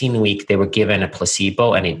 16 weeks, they were given a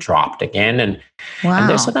placebo and it dropped again. And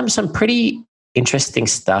there's some pretty interesting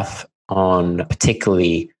stuff on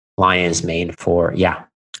particularly lion's mane for,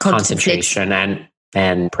 concentration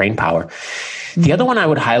and brain power. The other one I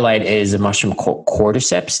would highlight is a mushroom called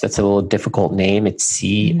cordyceps. That's a little difficult name. It's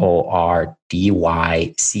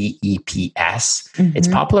CORDYCEPS. It's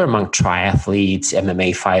popular among triathletes,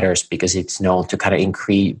 MMA fighters, because it's known to kind of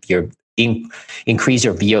increase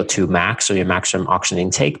your VO2 max, or your maximum oxygen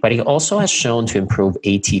intake. But it also has shown to improve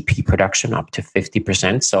ATP production up to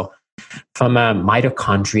 50%. So from a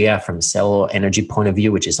mitochondria, from a cellular energy point of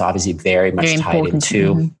view, which is obviously very much tied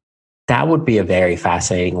into, that would be a very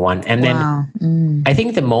fascinating one. And then I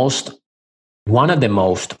think one of the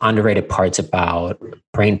most underrated parts about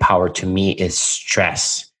brain power to me is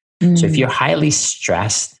stress. So if you're highly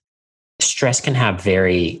stressed, stress can have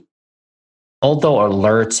although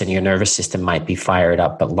alerts and your nervous system might be fired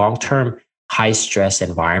up, but long-term high stress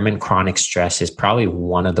environment, chronic stress is probably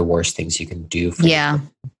one of the worst things you can do for you.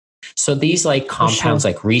 So these like compounds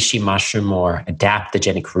like reishi mushroom or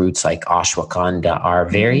adaptogenic roots like ashwagandha are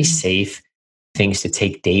very safe things to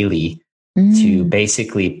take daily to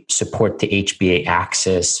basically support the HPA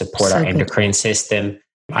axis, support our endocrine system.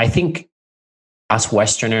 I think us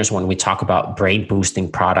Westerners, when we talk about brain boosting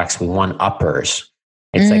products, we want uppers.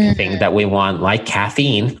 It's like a thing that we want, like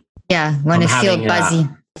caffeine. Yeah, want to feel buzzy.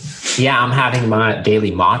 I'm having my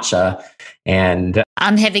daily matcha, and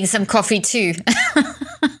I'm having some coffee too.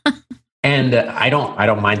 And I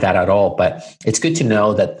don't mind that at all. But it's good to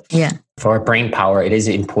know that for brain power, it is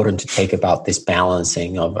important to take about this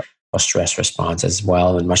balancing of a stress response as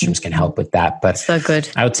well, and mushrooms can help with that. But so good.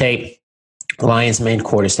 I would say lion's mane,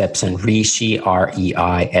 cordyceps, and reishi,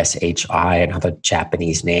 REISHI, another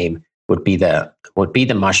Japanese name, would be the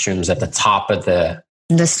mushrooms at the top of the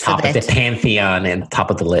list, top of the pantheon and top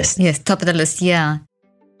of the list. Yes, top of the list, yeah.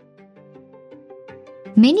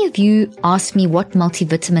 Many of you ask me what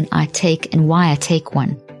multivitamin I take and why I take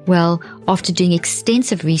one. Well, after doing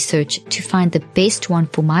extensive research to find the best one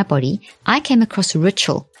for my body, I came across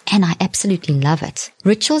Ritual, and I absolutely love it.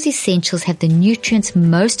 Ritual's essentials have the nutrients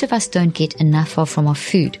most of us don't get enough of from our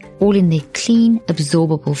food, all in their clean,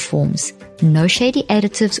 absorbable forms. No shady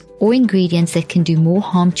additives or ingredients that can do more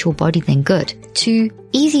harm to your body than good. 2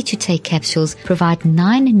 easy-to-take capsules provide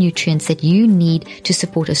 9 nutrients that you need to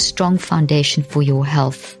support a strong foundation for your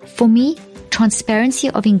health. For me, transparency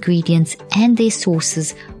of ingredients and their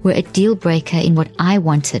sources were a deal breaker in what I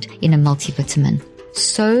wanted in a multivitamin.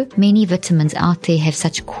 So many vitamins out there have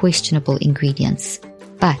such questionable ingredients.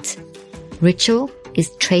 But Ritual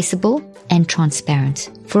is traceable and transparent.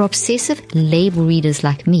 For obsessive label readers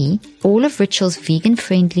like me, all of Ritual's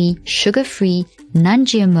vegan-friendly, sugar-free,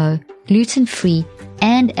 non-GMO, gluten-free,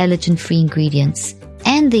 and allergen-free ingredients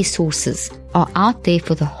and their sources are out there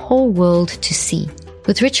for the whole world to see.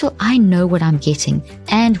 With Ritual, I know what I'm getting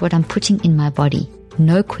and what I'm putting in my body.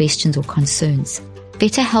 No questions or concerns.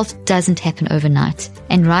 Better health doesn't happen overnight.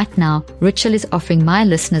 And right now, Ritual is offering my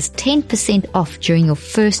listeners 10% off during your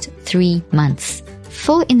first 3 months.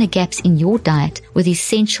 Fill in the gaps in your diet with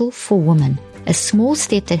Essential for Women, a small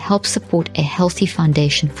step that helps support a healthy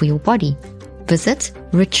foundation for your body. Visit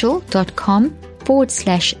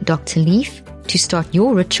ritual.com/Dr. Leaf to start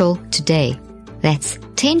your ritual today. That's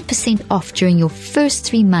 10% off during your first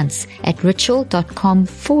 3 months at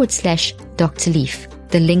ritual.com/Dr. Leaf.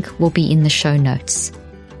 The link will be in the show notes.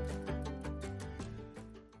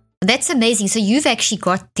 That's amazing. So you've actually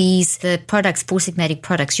got the products, Four Sigmatic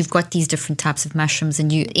products. You've got these different types of mushrooms,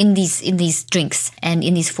 and you in these drinks and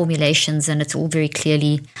in these formulations, and it's all very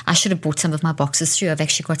clearly. I should have bought some of my boxes through. I've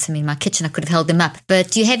actually got some in my kitchen. I could have held them up.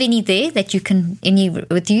 But do you have any there that you can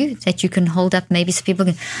with you that you can hold up? Maybe so people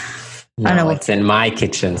can. No, it's in my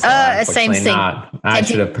kitchen. So same thing. I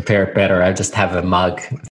should have prepared better. I just have a mug.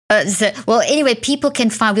 Well, anyway, people can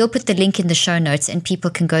find, we'll put the link in the show notes and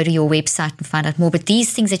people can go to your website and find out more. But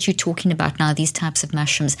these things that you're talking about now, these types of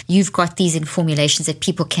mushrooms, you've got these in formulations that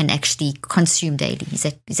people can actually consume daily. Is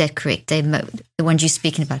that correct? The ones you're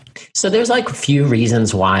speaking about. So there's like a few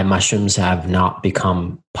reasons why mushrooms have not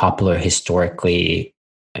become popular historically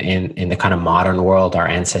in the kind of modern world. Our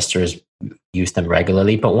ancestors used them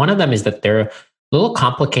regularly. But one of them is that they're a little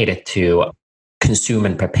complicated to consume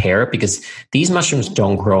and prepare because these mushrooms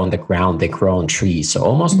don't grow on the ground, they grow on trees. So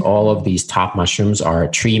almost all of these top mushrooms are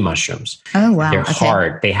tree mushrooms. Oh, wow. They're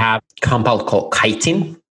hard. They have a compound called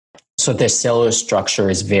chitin. So their cellular structure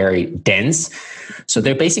is very dense. So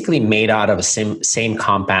they're basically made out of the same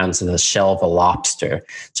compounds as the shell of a lobster.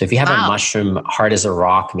 So if you have a mushroom hard as a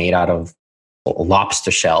rock made out of a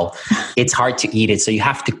lobster shell, it's hard to eat it. So you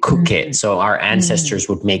have to cook it. So our ancestors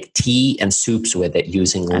would make tea and soups with it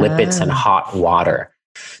using lipids and hot water.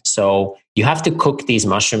 So you have to cook these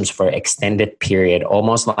mushrooms for an extended period,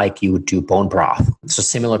 almost like you would do bone broth. It's a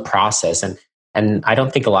similar process. And I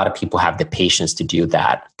don't think a lot of people have the patience to do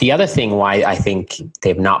that. The other thing why I think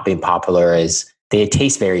they've not been popular is they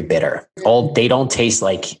taste very bitter. They don't taste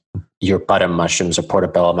like your button mushrooms or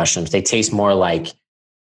portobello mushrooms. They taste more like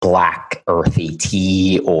black earthy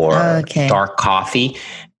tea or dark coffee.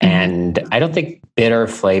 And I don't think bitter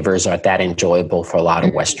flavors are that enjoyable for a lot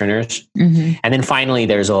of Westerners. And then finally,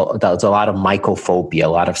 there's a lot of mycophobia, a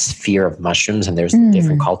lot of fear of mushrooms. And there's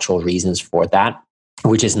different cultural reasons for that,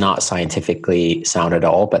 which is not scientifically sound at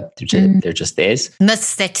all, but there just is.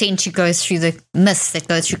 Myths that tend to go through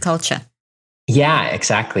culture. Yeah,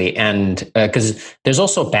 exactly. And because there's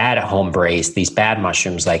also bad home braised, these bad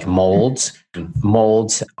mushrooms like molds.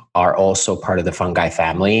 Molds are also part of the fungi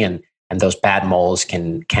family, and those bad molds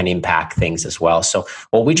can impact things as well. So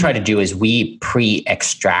what we try to do is we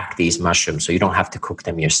pre-extract these mushrooms so you don't have to cook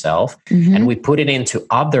them yourself. And we put it into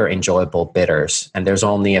other enjoyable bitters. And there's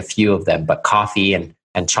only a few of them, but coffee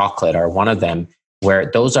and chocolate are one of them, where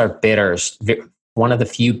those are bitters, one of the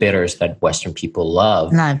few bitters that Western people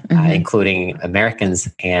love, including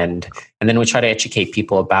Americans. And then we try to educate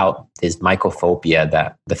people about this mycophobia,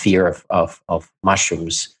 that the fear of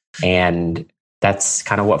mushrooms. And that's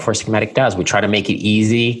kind of what Four Sigmatic does. We try to make it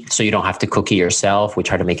easy so you don't have to cook it yourself. We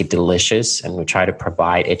try to make it delicious, and we try to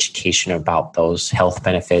provide education about those health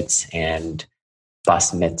benefits and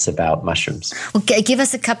bust myths about mushrooms. Well, give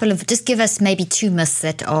us maybe 2 myths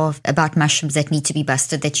that are about mushrooms that need to be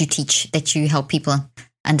busted, that you teach, that you help people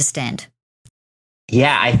understand.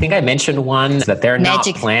 Yeah, I think I mentioned one, that they're not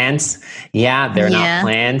plants. Yeah, they're not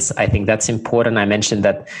plants. I think that's important. I mentioned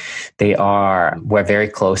that we're very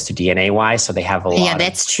close to DNA-wise, so they have a lot of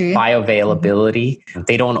bioavailability.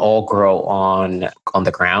 They don't all grow on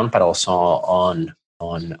the ground, but also on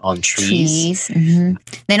trees.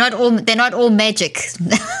 They're not all magic.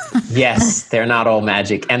 Yes, they're not all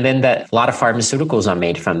magic. And then a lot of pharmaceuticals are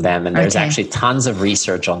made from them, and there's actually tons of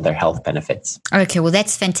research on their health benefits. Okay, well,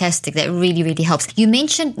 that's fantastic. That really, really helps. You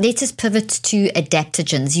mentioned, let's just pivot to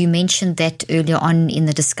adaptogens. You mentioned that earlier on in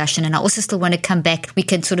the discussion, and I also still want to come back. We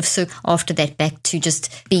can sort of after that back to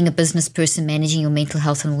just being a business person, managing your mental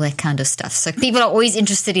health and all that kind of stuff. So people are always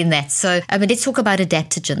interested in that. So but let's talk about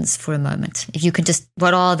adaptogens for a moment. If you can just,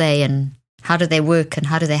 what are they and how do they work and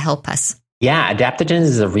how do they help us? Yeah, adaptogens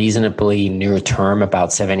is a reasonably new term,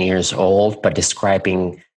 about 7 years old, but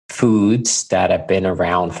describing foods that have been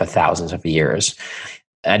around for thousands of years.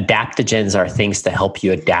 Adaptogens are things that help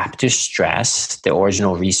you adapt to stress. The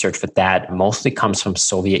original research for that mostly comes from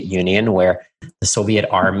Soviet Union, where the Soviet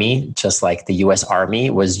Army, just like the US Army,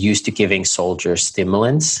 was used to giving soldiers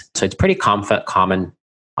stimulants. So it's pretty common,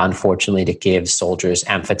 unfortunately, to give soldiers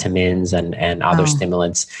amphetamines and other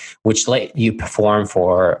stimulants, which let you perform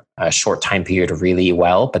for a short time period really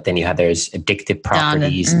well. But then there's addictive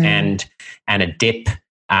properties and a dip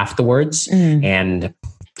afterwards. And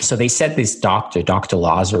so they said this Dr.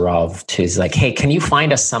 Lazarov, is like, hey, can you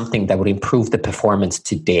find us something that would improve the performance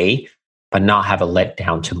today, but not have a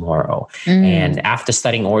letdown tomorrow? And after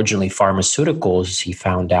studying originally pharmaceuticals, he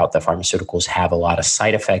found out that pharmaceuticals have a lot of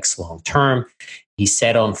side effects long-term. He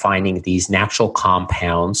set on finding these natural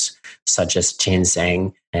compounds such as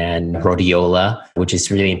ginseng and rhodiola, which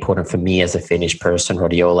is really important for me as a Finnish person.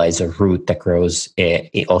 Rhodiola is a root that grows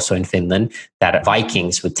also in Finland that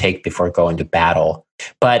Vikings would take before going to battle.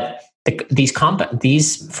 But these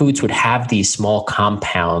foods would have these small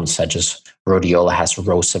compounds, such as rhodiola has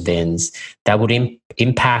rosavins, that would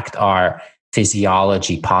impact our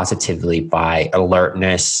physiology positively by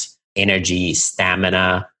alertness, energy,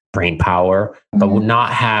 stamina, brain power, but would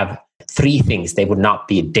not have 3 things. They would not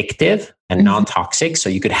be addictive and non-toxic. So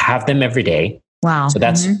you could have them every day. Wow. So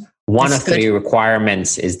that's One of the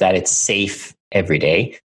requirements is that it's safe every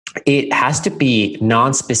day. It has to be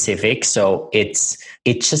non-specific, so it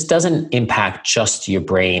just doesn't impact just your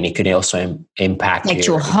brain. It could also impact like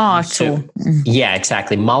your heart. Yeah,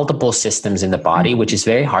 exactly. Multiple systems in the body, which is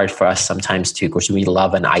very hard for us sometimes too, because we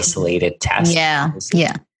love an isolated test.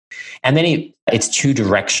 Yeah. And then it's two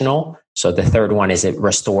directional. So the third one is it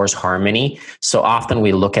restores harmony. So often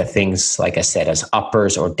we look at things, like I said, as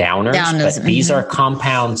uppers or downers, but these are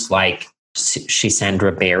compounds like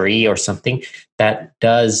Schisandra berry or something that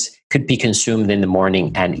could be consumed in the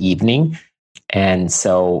morning and evening. And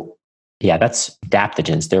so, yeah, that's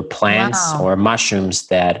adaptogens. They're plants or mushrooms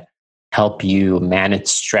that help you manage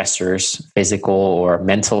stressors, physical or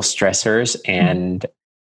mental stressors, and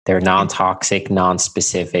they're non-toxic,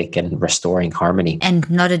 non-specific, and restoring harmony. And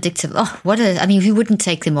not addictive. Who wouldn't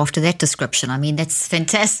take them after that description? I mean, that's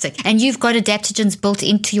fantastic. And you've got adaptogens built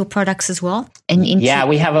into your products as well? Yeah,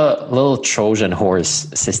 we have a little Trojan horse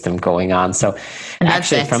system going on. So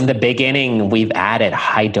actually, from the beginning, we've added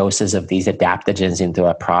high doses of these adaptogens into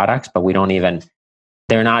our products, but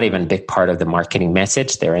they're not even a big part of the marketing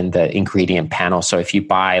message. They're in the ingredient panel. So if you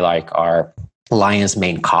buy like our Lion's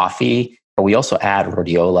Mane coffee, but we also add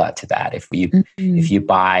rhodiola to that. If you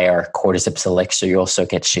buy our cordyceps elixir, you also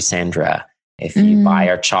get Schisandra. If you buy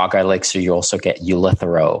our chaga elixir, you also get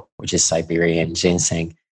Eleuthero, which is Siberian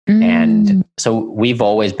ginseng. And so we've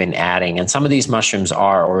always been adding, and some of these mushrooms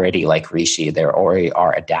are already like reishi. They already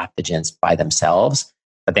are adaptogens by themselves,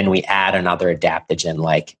 but then we add another adaptogen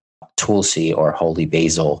like tulsi or holy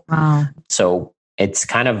basil. Wow. So it's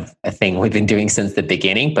kind of a thing we've been doing since the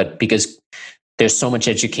beginning, but because there's so much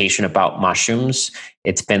education about mushrooms,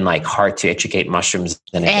 it's been like hard to educate mushrooms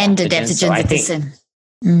and adaptogens. So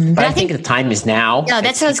I think the time is now. Yeah,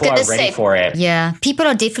 that's what I was going to say. Ready for it. Yeah, people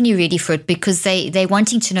are definitely ready for it because they're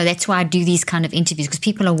wanting to know. That's why I do these kind of interviews, because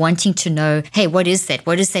people are wanting to know, hey, what is that?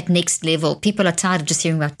 What is that next level? People are tired of just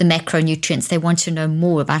hearing about the macronutrients. They want to know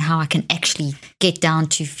more about how I can actually get down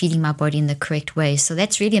to feeding my body in the correct way. So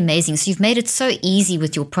that's really amazing. So you've made it so easy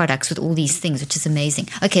with your products, with all these things, which is amazing.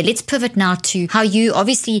 Okay, let's pivot now to how you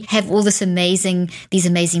obviously have all these amazing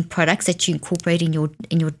products that you incorporate in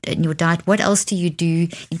your diet. What else do you do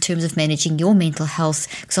in terms of managing your mental health?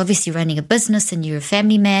 Because obviously running a business and you're a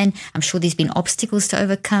family man, I'm sure there's been obstacles to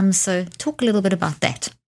overcome. So talk a little bit about that.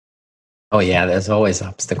 Oh yeah, there's always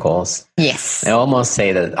obstacles. Yes. I almost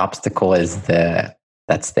say that obstacle is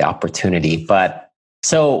that's the opportunity. But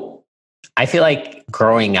so I feel like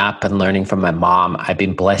growing up and learning from my mom, I've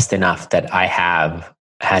been blessed enough that I have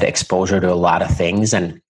had exposure to a lot of things.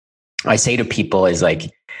 And I say to people is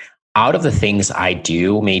like, out of the things I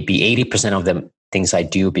do, maybe 80% of them things I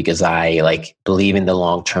do because I like believe in the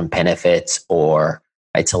long-term benefits or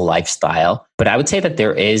it's a lifestyle. But I would say that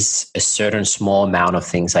there is a certain small amount of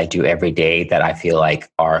things I do every day that I feel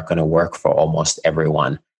like are going to work for almost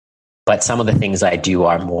everyone. But some of the things I do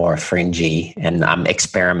are more fringy and I'm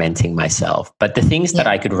experimenting myself. But the things that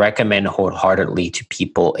I could recommend wholeheartedly to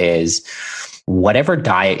people is whatever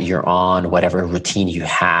diet you're on, whatever routine you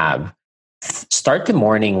have, start the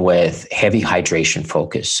morning with heavy hydration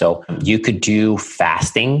focus. So you could do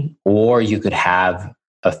fasting or you could have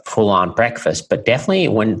a full-on breakfast, but definitely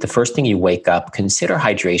when the first thing you wake up, consider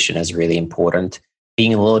hydration as really important.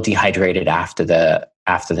 Being a little dehydrated after the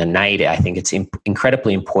night, I think it's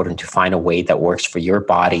incredibly important to find a way that works for your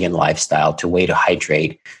body and lifestyle to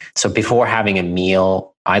hydrate. So before having a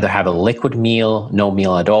meal, either have a liquid meal, no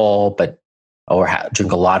meal at all, or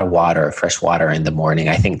drink a lot of water, fresh water in the morning.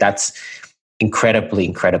 I think that's incredibly,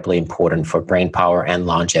 incredibly important for brain power and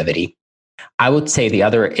longevity. I would say the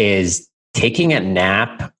other is taking a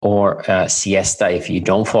nap or a siesta if you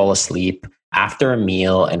don't fall asleep after a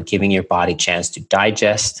meal and giving your body a chance to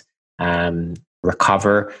digest,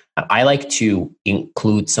 recover. I like to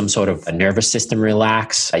include some sort of a nervous system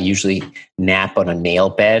relax. I usually nap on a nail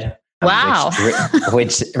bed,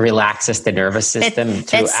 which relaxes the nervous system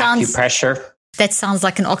through acupressure. That sounds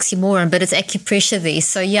like an oxymoron, but it's acupressure there.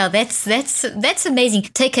 So yeah, that's amazing.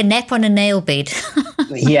 Take a nap on a nail bed.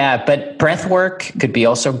 Yeah, but breath work could be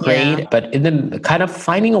also great. Yeah. But in the kind of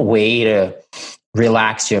finding a way to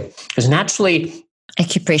relax you, because naturally,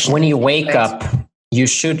 acupressure. When you wake up, you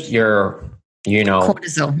should cortisol.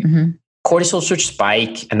 Mm-hmm. Cortisol should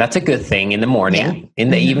spike, and that's a good thing in the morning. Yeah. In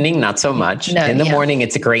the evening, not so much. In the morning,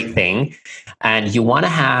 it's a great thing. And you want to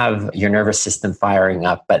have your nervous system firing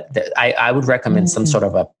up. But I would recommend some sort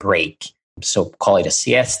of a break. So call it a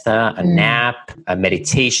siesta, a nap, a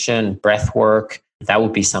meditation, breath work. That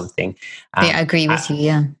would be something. I agree with you,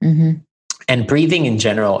 yeah. Mm-hmm. And breathing in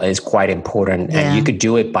general is quite important. And you could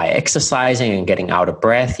do it by exercising and getting out of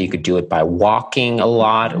breath. You could do it by walking a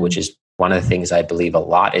lot, which is one of the things I believe a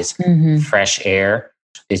lot is fresh air.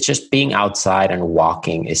 It's just being outside and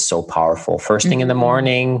walking is so powerful. First thing in the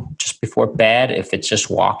morning, just before bed, if it's just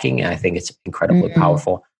walking, I think it's incredibly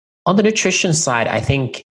powerful. On the nutrition side, I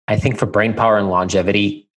think for brain power and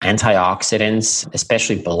longevity, antioxidants,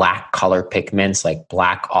 especially black color pigments like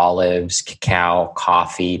black olives, cacao,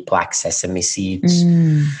 coffee, black sesame seeds,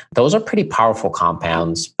 those are pretty powerful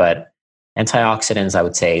compounds. But antioxidants, I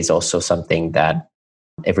would say, is also something that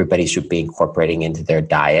everybody should be incorporating into their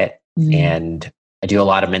diet. And I do a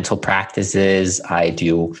lot of mental practices. I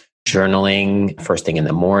do journaling first thing in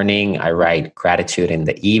the morning. I write gratitude in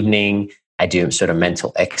the evening. I do sort of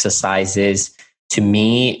mental exercises. To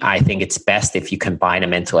me, I think it's best if you combine a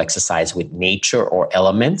mental exercise with nature or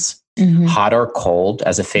elements, hot or cold.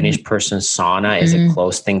 As a Finnish person, sauna is a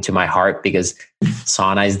close thing to my heart because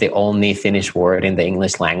sauna is the only Finnish word in the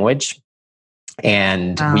English language.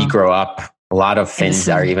 And we grow up, a lot of Finns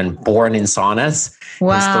are even born in saunas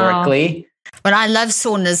historically. But I love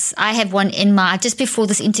saunas. I have one just before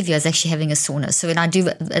this interview, I was actually having a sauna. So, and I do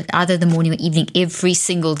it either the morning or evening every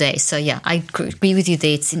single day. So yeah, I agree with you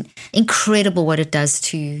there. It's incredible what it does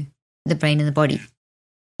to the brain and the body.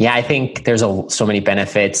 Yeah, I think there's so many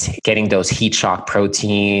benefits, getting those heat shock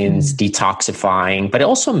proteins, detoxifying, but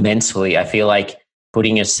also mentally, I feel like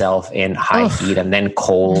putting yourself in high heat and then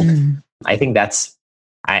cold. I think that's,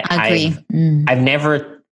 I agree.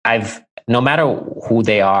 No matter who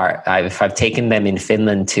they are, if I've taken them in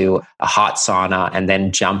Finland to a hot sauna and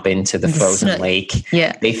then jump into the frozen lake,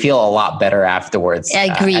 they feel a lot better afterwards.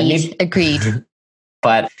 Agreed.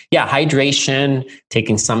 But yeah, hydration,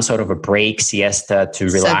 taking some sort of a break, siesta to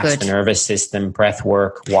relax the nervous system, breath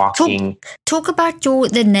work, walking. Talk about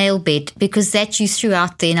the nail bed, because that you threw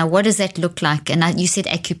out there. Now, what does that look like? And you said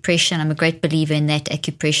acupressure, and I'm a great believer in that,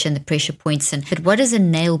 acupressure and the pressure points. But what is a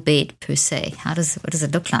nail bed per se? What does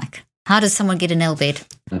it look like? How does someone get a nail bed?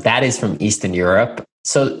 That is from Eastern Europe.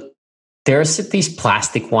 So there's these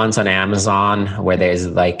plastic ones on Amazon where there's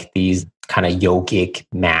like these kind of yogic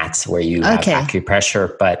mats where you have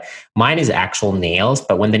acupressure, but mine is actual nails.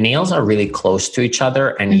 But when the nails are really close to each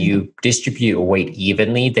other and you distribute weight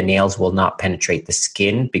evenly, the nails will not penetrate the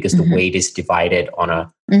skin because the weight is divided on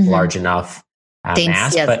a large enough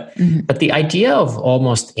mass. But the idea of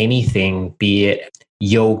almost anything, be it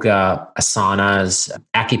yoga, asanas,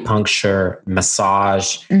 acupuncture,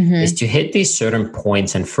 massage, is to hit these certain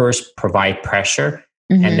points and first provide pressure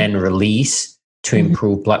and then release to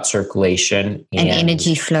improve blood circulation and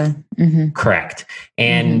energy flow. Correct.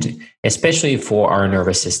 And especially for our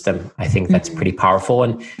nervous system, I think that's pretty powerful.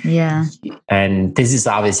 And this is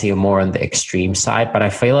obviously more on the extreme side, but I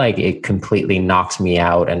feel like it completely knocks me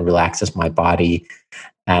out and relaxes my body.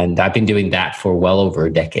 And I've been doing that for well over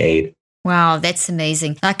a decade. Wow, that's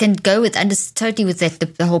amazing. I can go totally with that,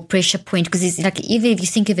 the whole pressure point, because it's like, even if you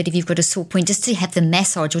think of it, if you've got a sore point, just to have the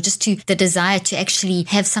massage or just the desire to actually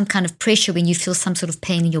have some kind of pressure when you feel some sort of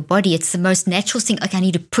pain in your body, it's the most natural thing. Okay, I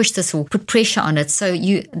need to push this or put pressure on it. So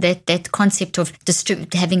that concept of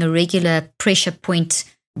having a regular pressure point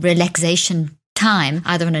relaxation time,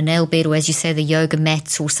 either on a nail bed or, as you say, the yoga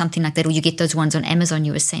mats or something like that, or you get those ones on Amazon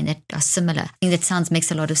you were saying that are similar. I think that makes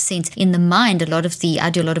a lot of sense. In the mind, I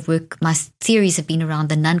do a lot of work. My theories have been around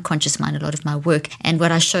the non-conscious mind, a lot of my work. And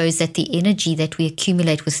what I show is that the energy that we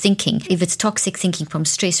accumulate with thinking, if it's toxic thinking from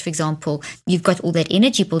stress, for example, you've got all that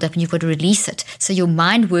energy build up and you've got to release it. So your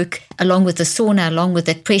mind work along with the sauna, along with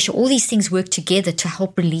that pressure, all these things work together to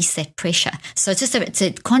help release that pressure. So it's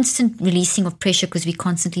a constant releasing of pressure because we're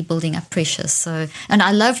constantly building up pressure. So, and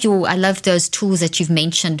I love those tools that you've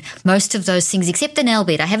mentioned. Most of those things, except the nail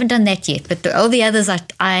bed, I haven't done that yet. But all the others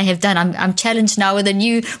I have done. I'm challenged now with a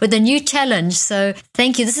new challenge. So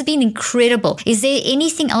thank you. This has been incredible. Is there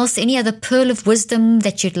anything else, any other pearl of wisdom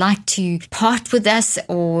that you'd like to impart with us,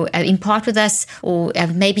 or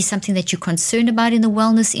maybe something that you're concerned about in the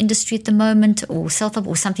wellness industry at the moment, or self-help,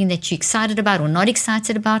 or something that you're excited about or not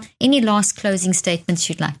excited about? Any last closing statements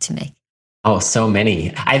you'd like to make? Oh, so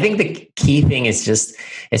many. I think the key thing is just,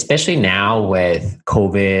 especially now with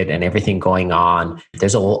COVID and everything going on,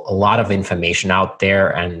 there's a lot of information out there,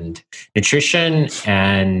 and nutrition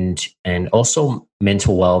and also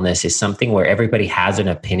mental wellness is something where everybody has an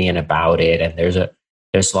opinion about it. And there's a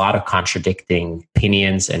lot of contradicting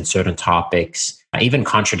opinions and certain topics, even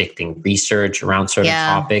contradicting research around certain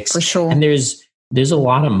topics. For sure. And there's a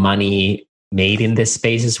lot of money made in this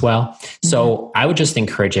space as well. So I would just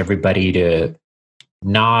encourage everybody to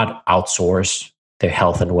not outsource their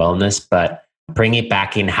health and wellness, but bring it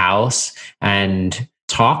back in-house and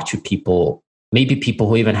talk to people, maybe people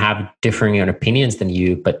who even have differing opinions than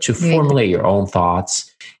you, but to formulate your own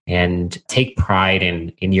thoughts and take pride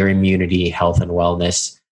in your immunity, health, and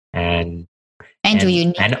wellness, and your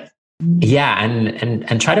unique. And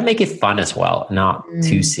try to make it fun as well, not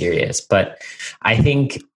too serious. But I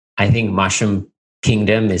think Mushroom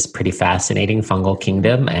Kingdom is pretty fascinating, fungal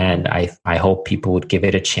kingdom, and I hope people would give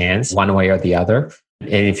it a chance one way or the other.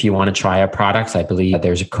 And if you want to try our products, I believe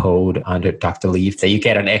there's a code under Dr. Leaf that you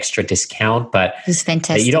get an extra discount, but it's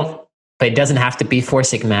fantastic. But it doesn't have to be Four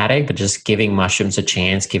Sigmatic, but just giving mushrooms a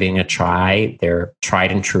chance, giving a try. They're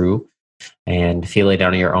tried and true, and feel it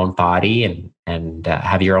on your own body and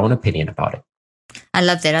have your own opinion about it. I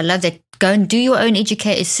love that. Go and do your own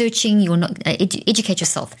searching. Educate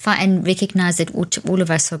yourself and recognize that all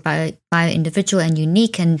of us are bio-individual and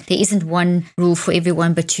unique, and there isn't one rule for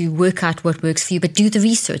everyone, but to work out what works for you. But do the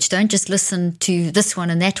research. Don't just listen to this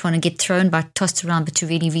one and that one and get tossed around, but to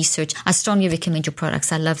really research. I strongly recommend your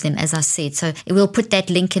products. I love them, as I said. So we'll put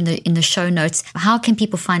that link in the show notes. How can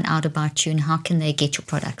people find out about you, and how can they get your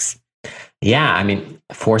products? Yeah, I mean,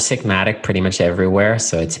 Four Sigmatic pretty much everywhere.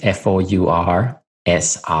 So it's FOURSIGMATIC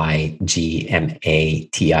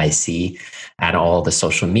and all the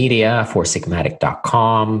social media,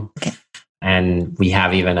 foursigmatic.com. Okay. And we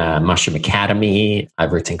have even a Mushroom Academy.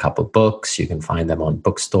 I've written a couple of books. You can find them on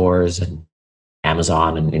bookstores and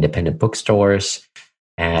Amazon and independent bookstores.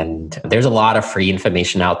 And there's a lot of free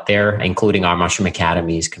information out there, including our Mushroom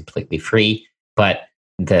Academy is completely free. But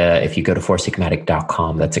if you go to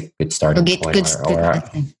foursigmatic.com, that's a good starting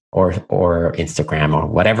point. Or Instagram or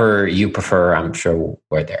whatever you prefer. I'm sure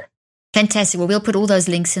we're there. Fantastic. Well, we'll put all those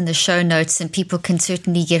links in the show notes, and people can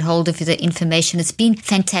certainly get hold of the information. It's been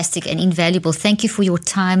fantastic and invaluable. Thank you for your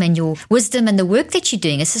time and your wisdom and the work that you're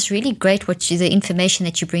doing. It's just really great the information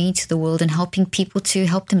that you're bringing to the world and helping people to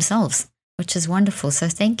help themselves, which is wonderful. So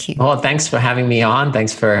thank you. Well, thanks for having me on.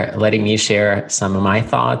 Thanks for letting me share some of my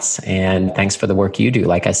thoughts. And thanks for the work you do.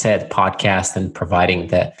 Like I said, podcast and providing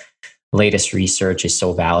the latest research is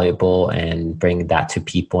so valuable, and bring that to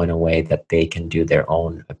people in a way that they can do their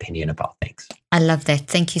own opinion about things. I love that.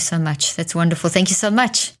 Thank you so much. That's wonderful. Thank you so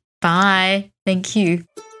much. Bye. Thank you.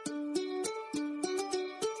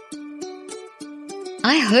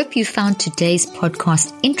 I hope you found today's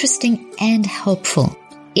podcast interesting and helpful.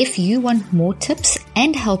 If you want more tips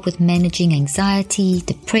and help with managing anxiety,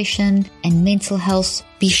 depression, and mental health,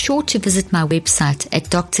 be sure to visit my website at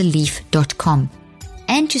drleaf.com.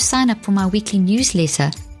 and to sign up for my weekly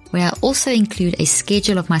newsletter, where I also include a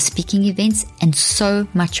schedule of my speaking events and so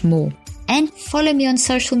much more. And follow me on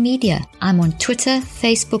social media. I'm on Twitter,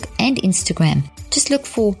 Facebook, and Instagram. Just look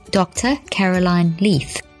for Dr. Caroline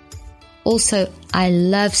Leaf. Also, I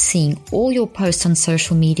love seeing all your posts on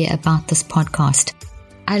social media about this podcast.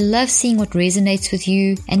 I love seeing what resonates with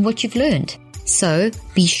you and what you've learned. So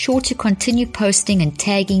be sure to continue posting and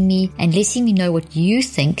tagging me and letting me know what you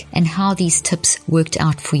think and how these tips worked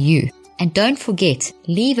out for you. And don't forget,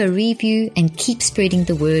 leave a review and keep spreading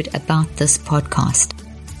the word about this podcast.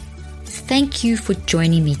 Thank you for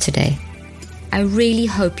joining me today. I really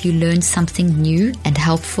hope you learned something new and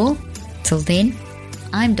helpful. Till then,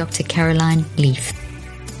 I'm Dr. Caroline Leaf.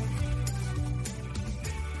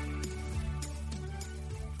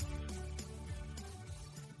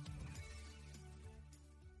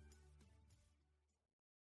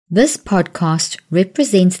 This podcast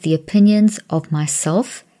represents the opinions of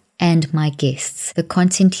myself and my guests. The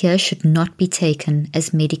content here should not be taken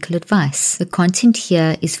as medical advice. The content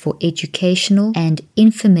here is for educational and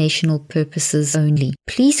informational purposes only.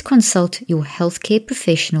 Please consult your healthcare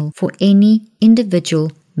professional for any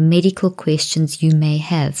individual medical questions you may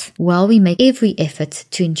have. While we make every effort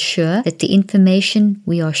to ensure that the information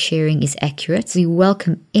we are sharing is accurate, we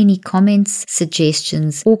welcome any comments,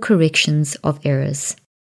 suggestions, or corrections of errors.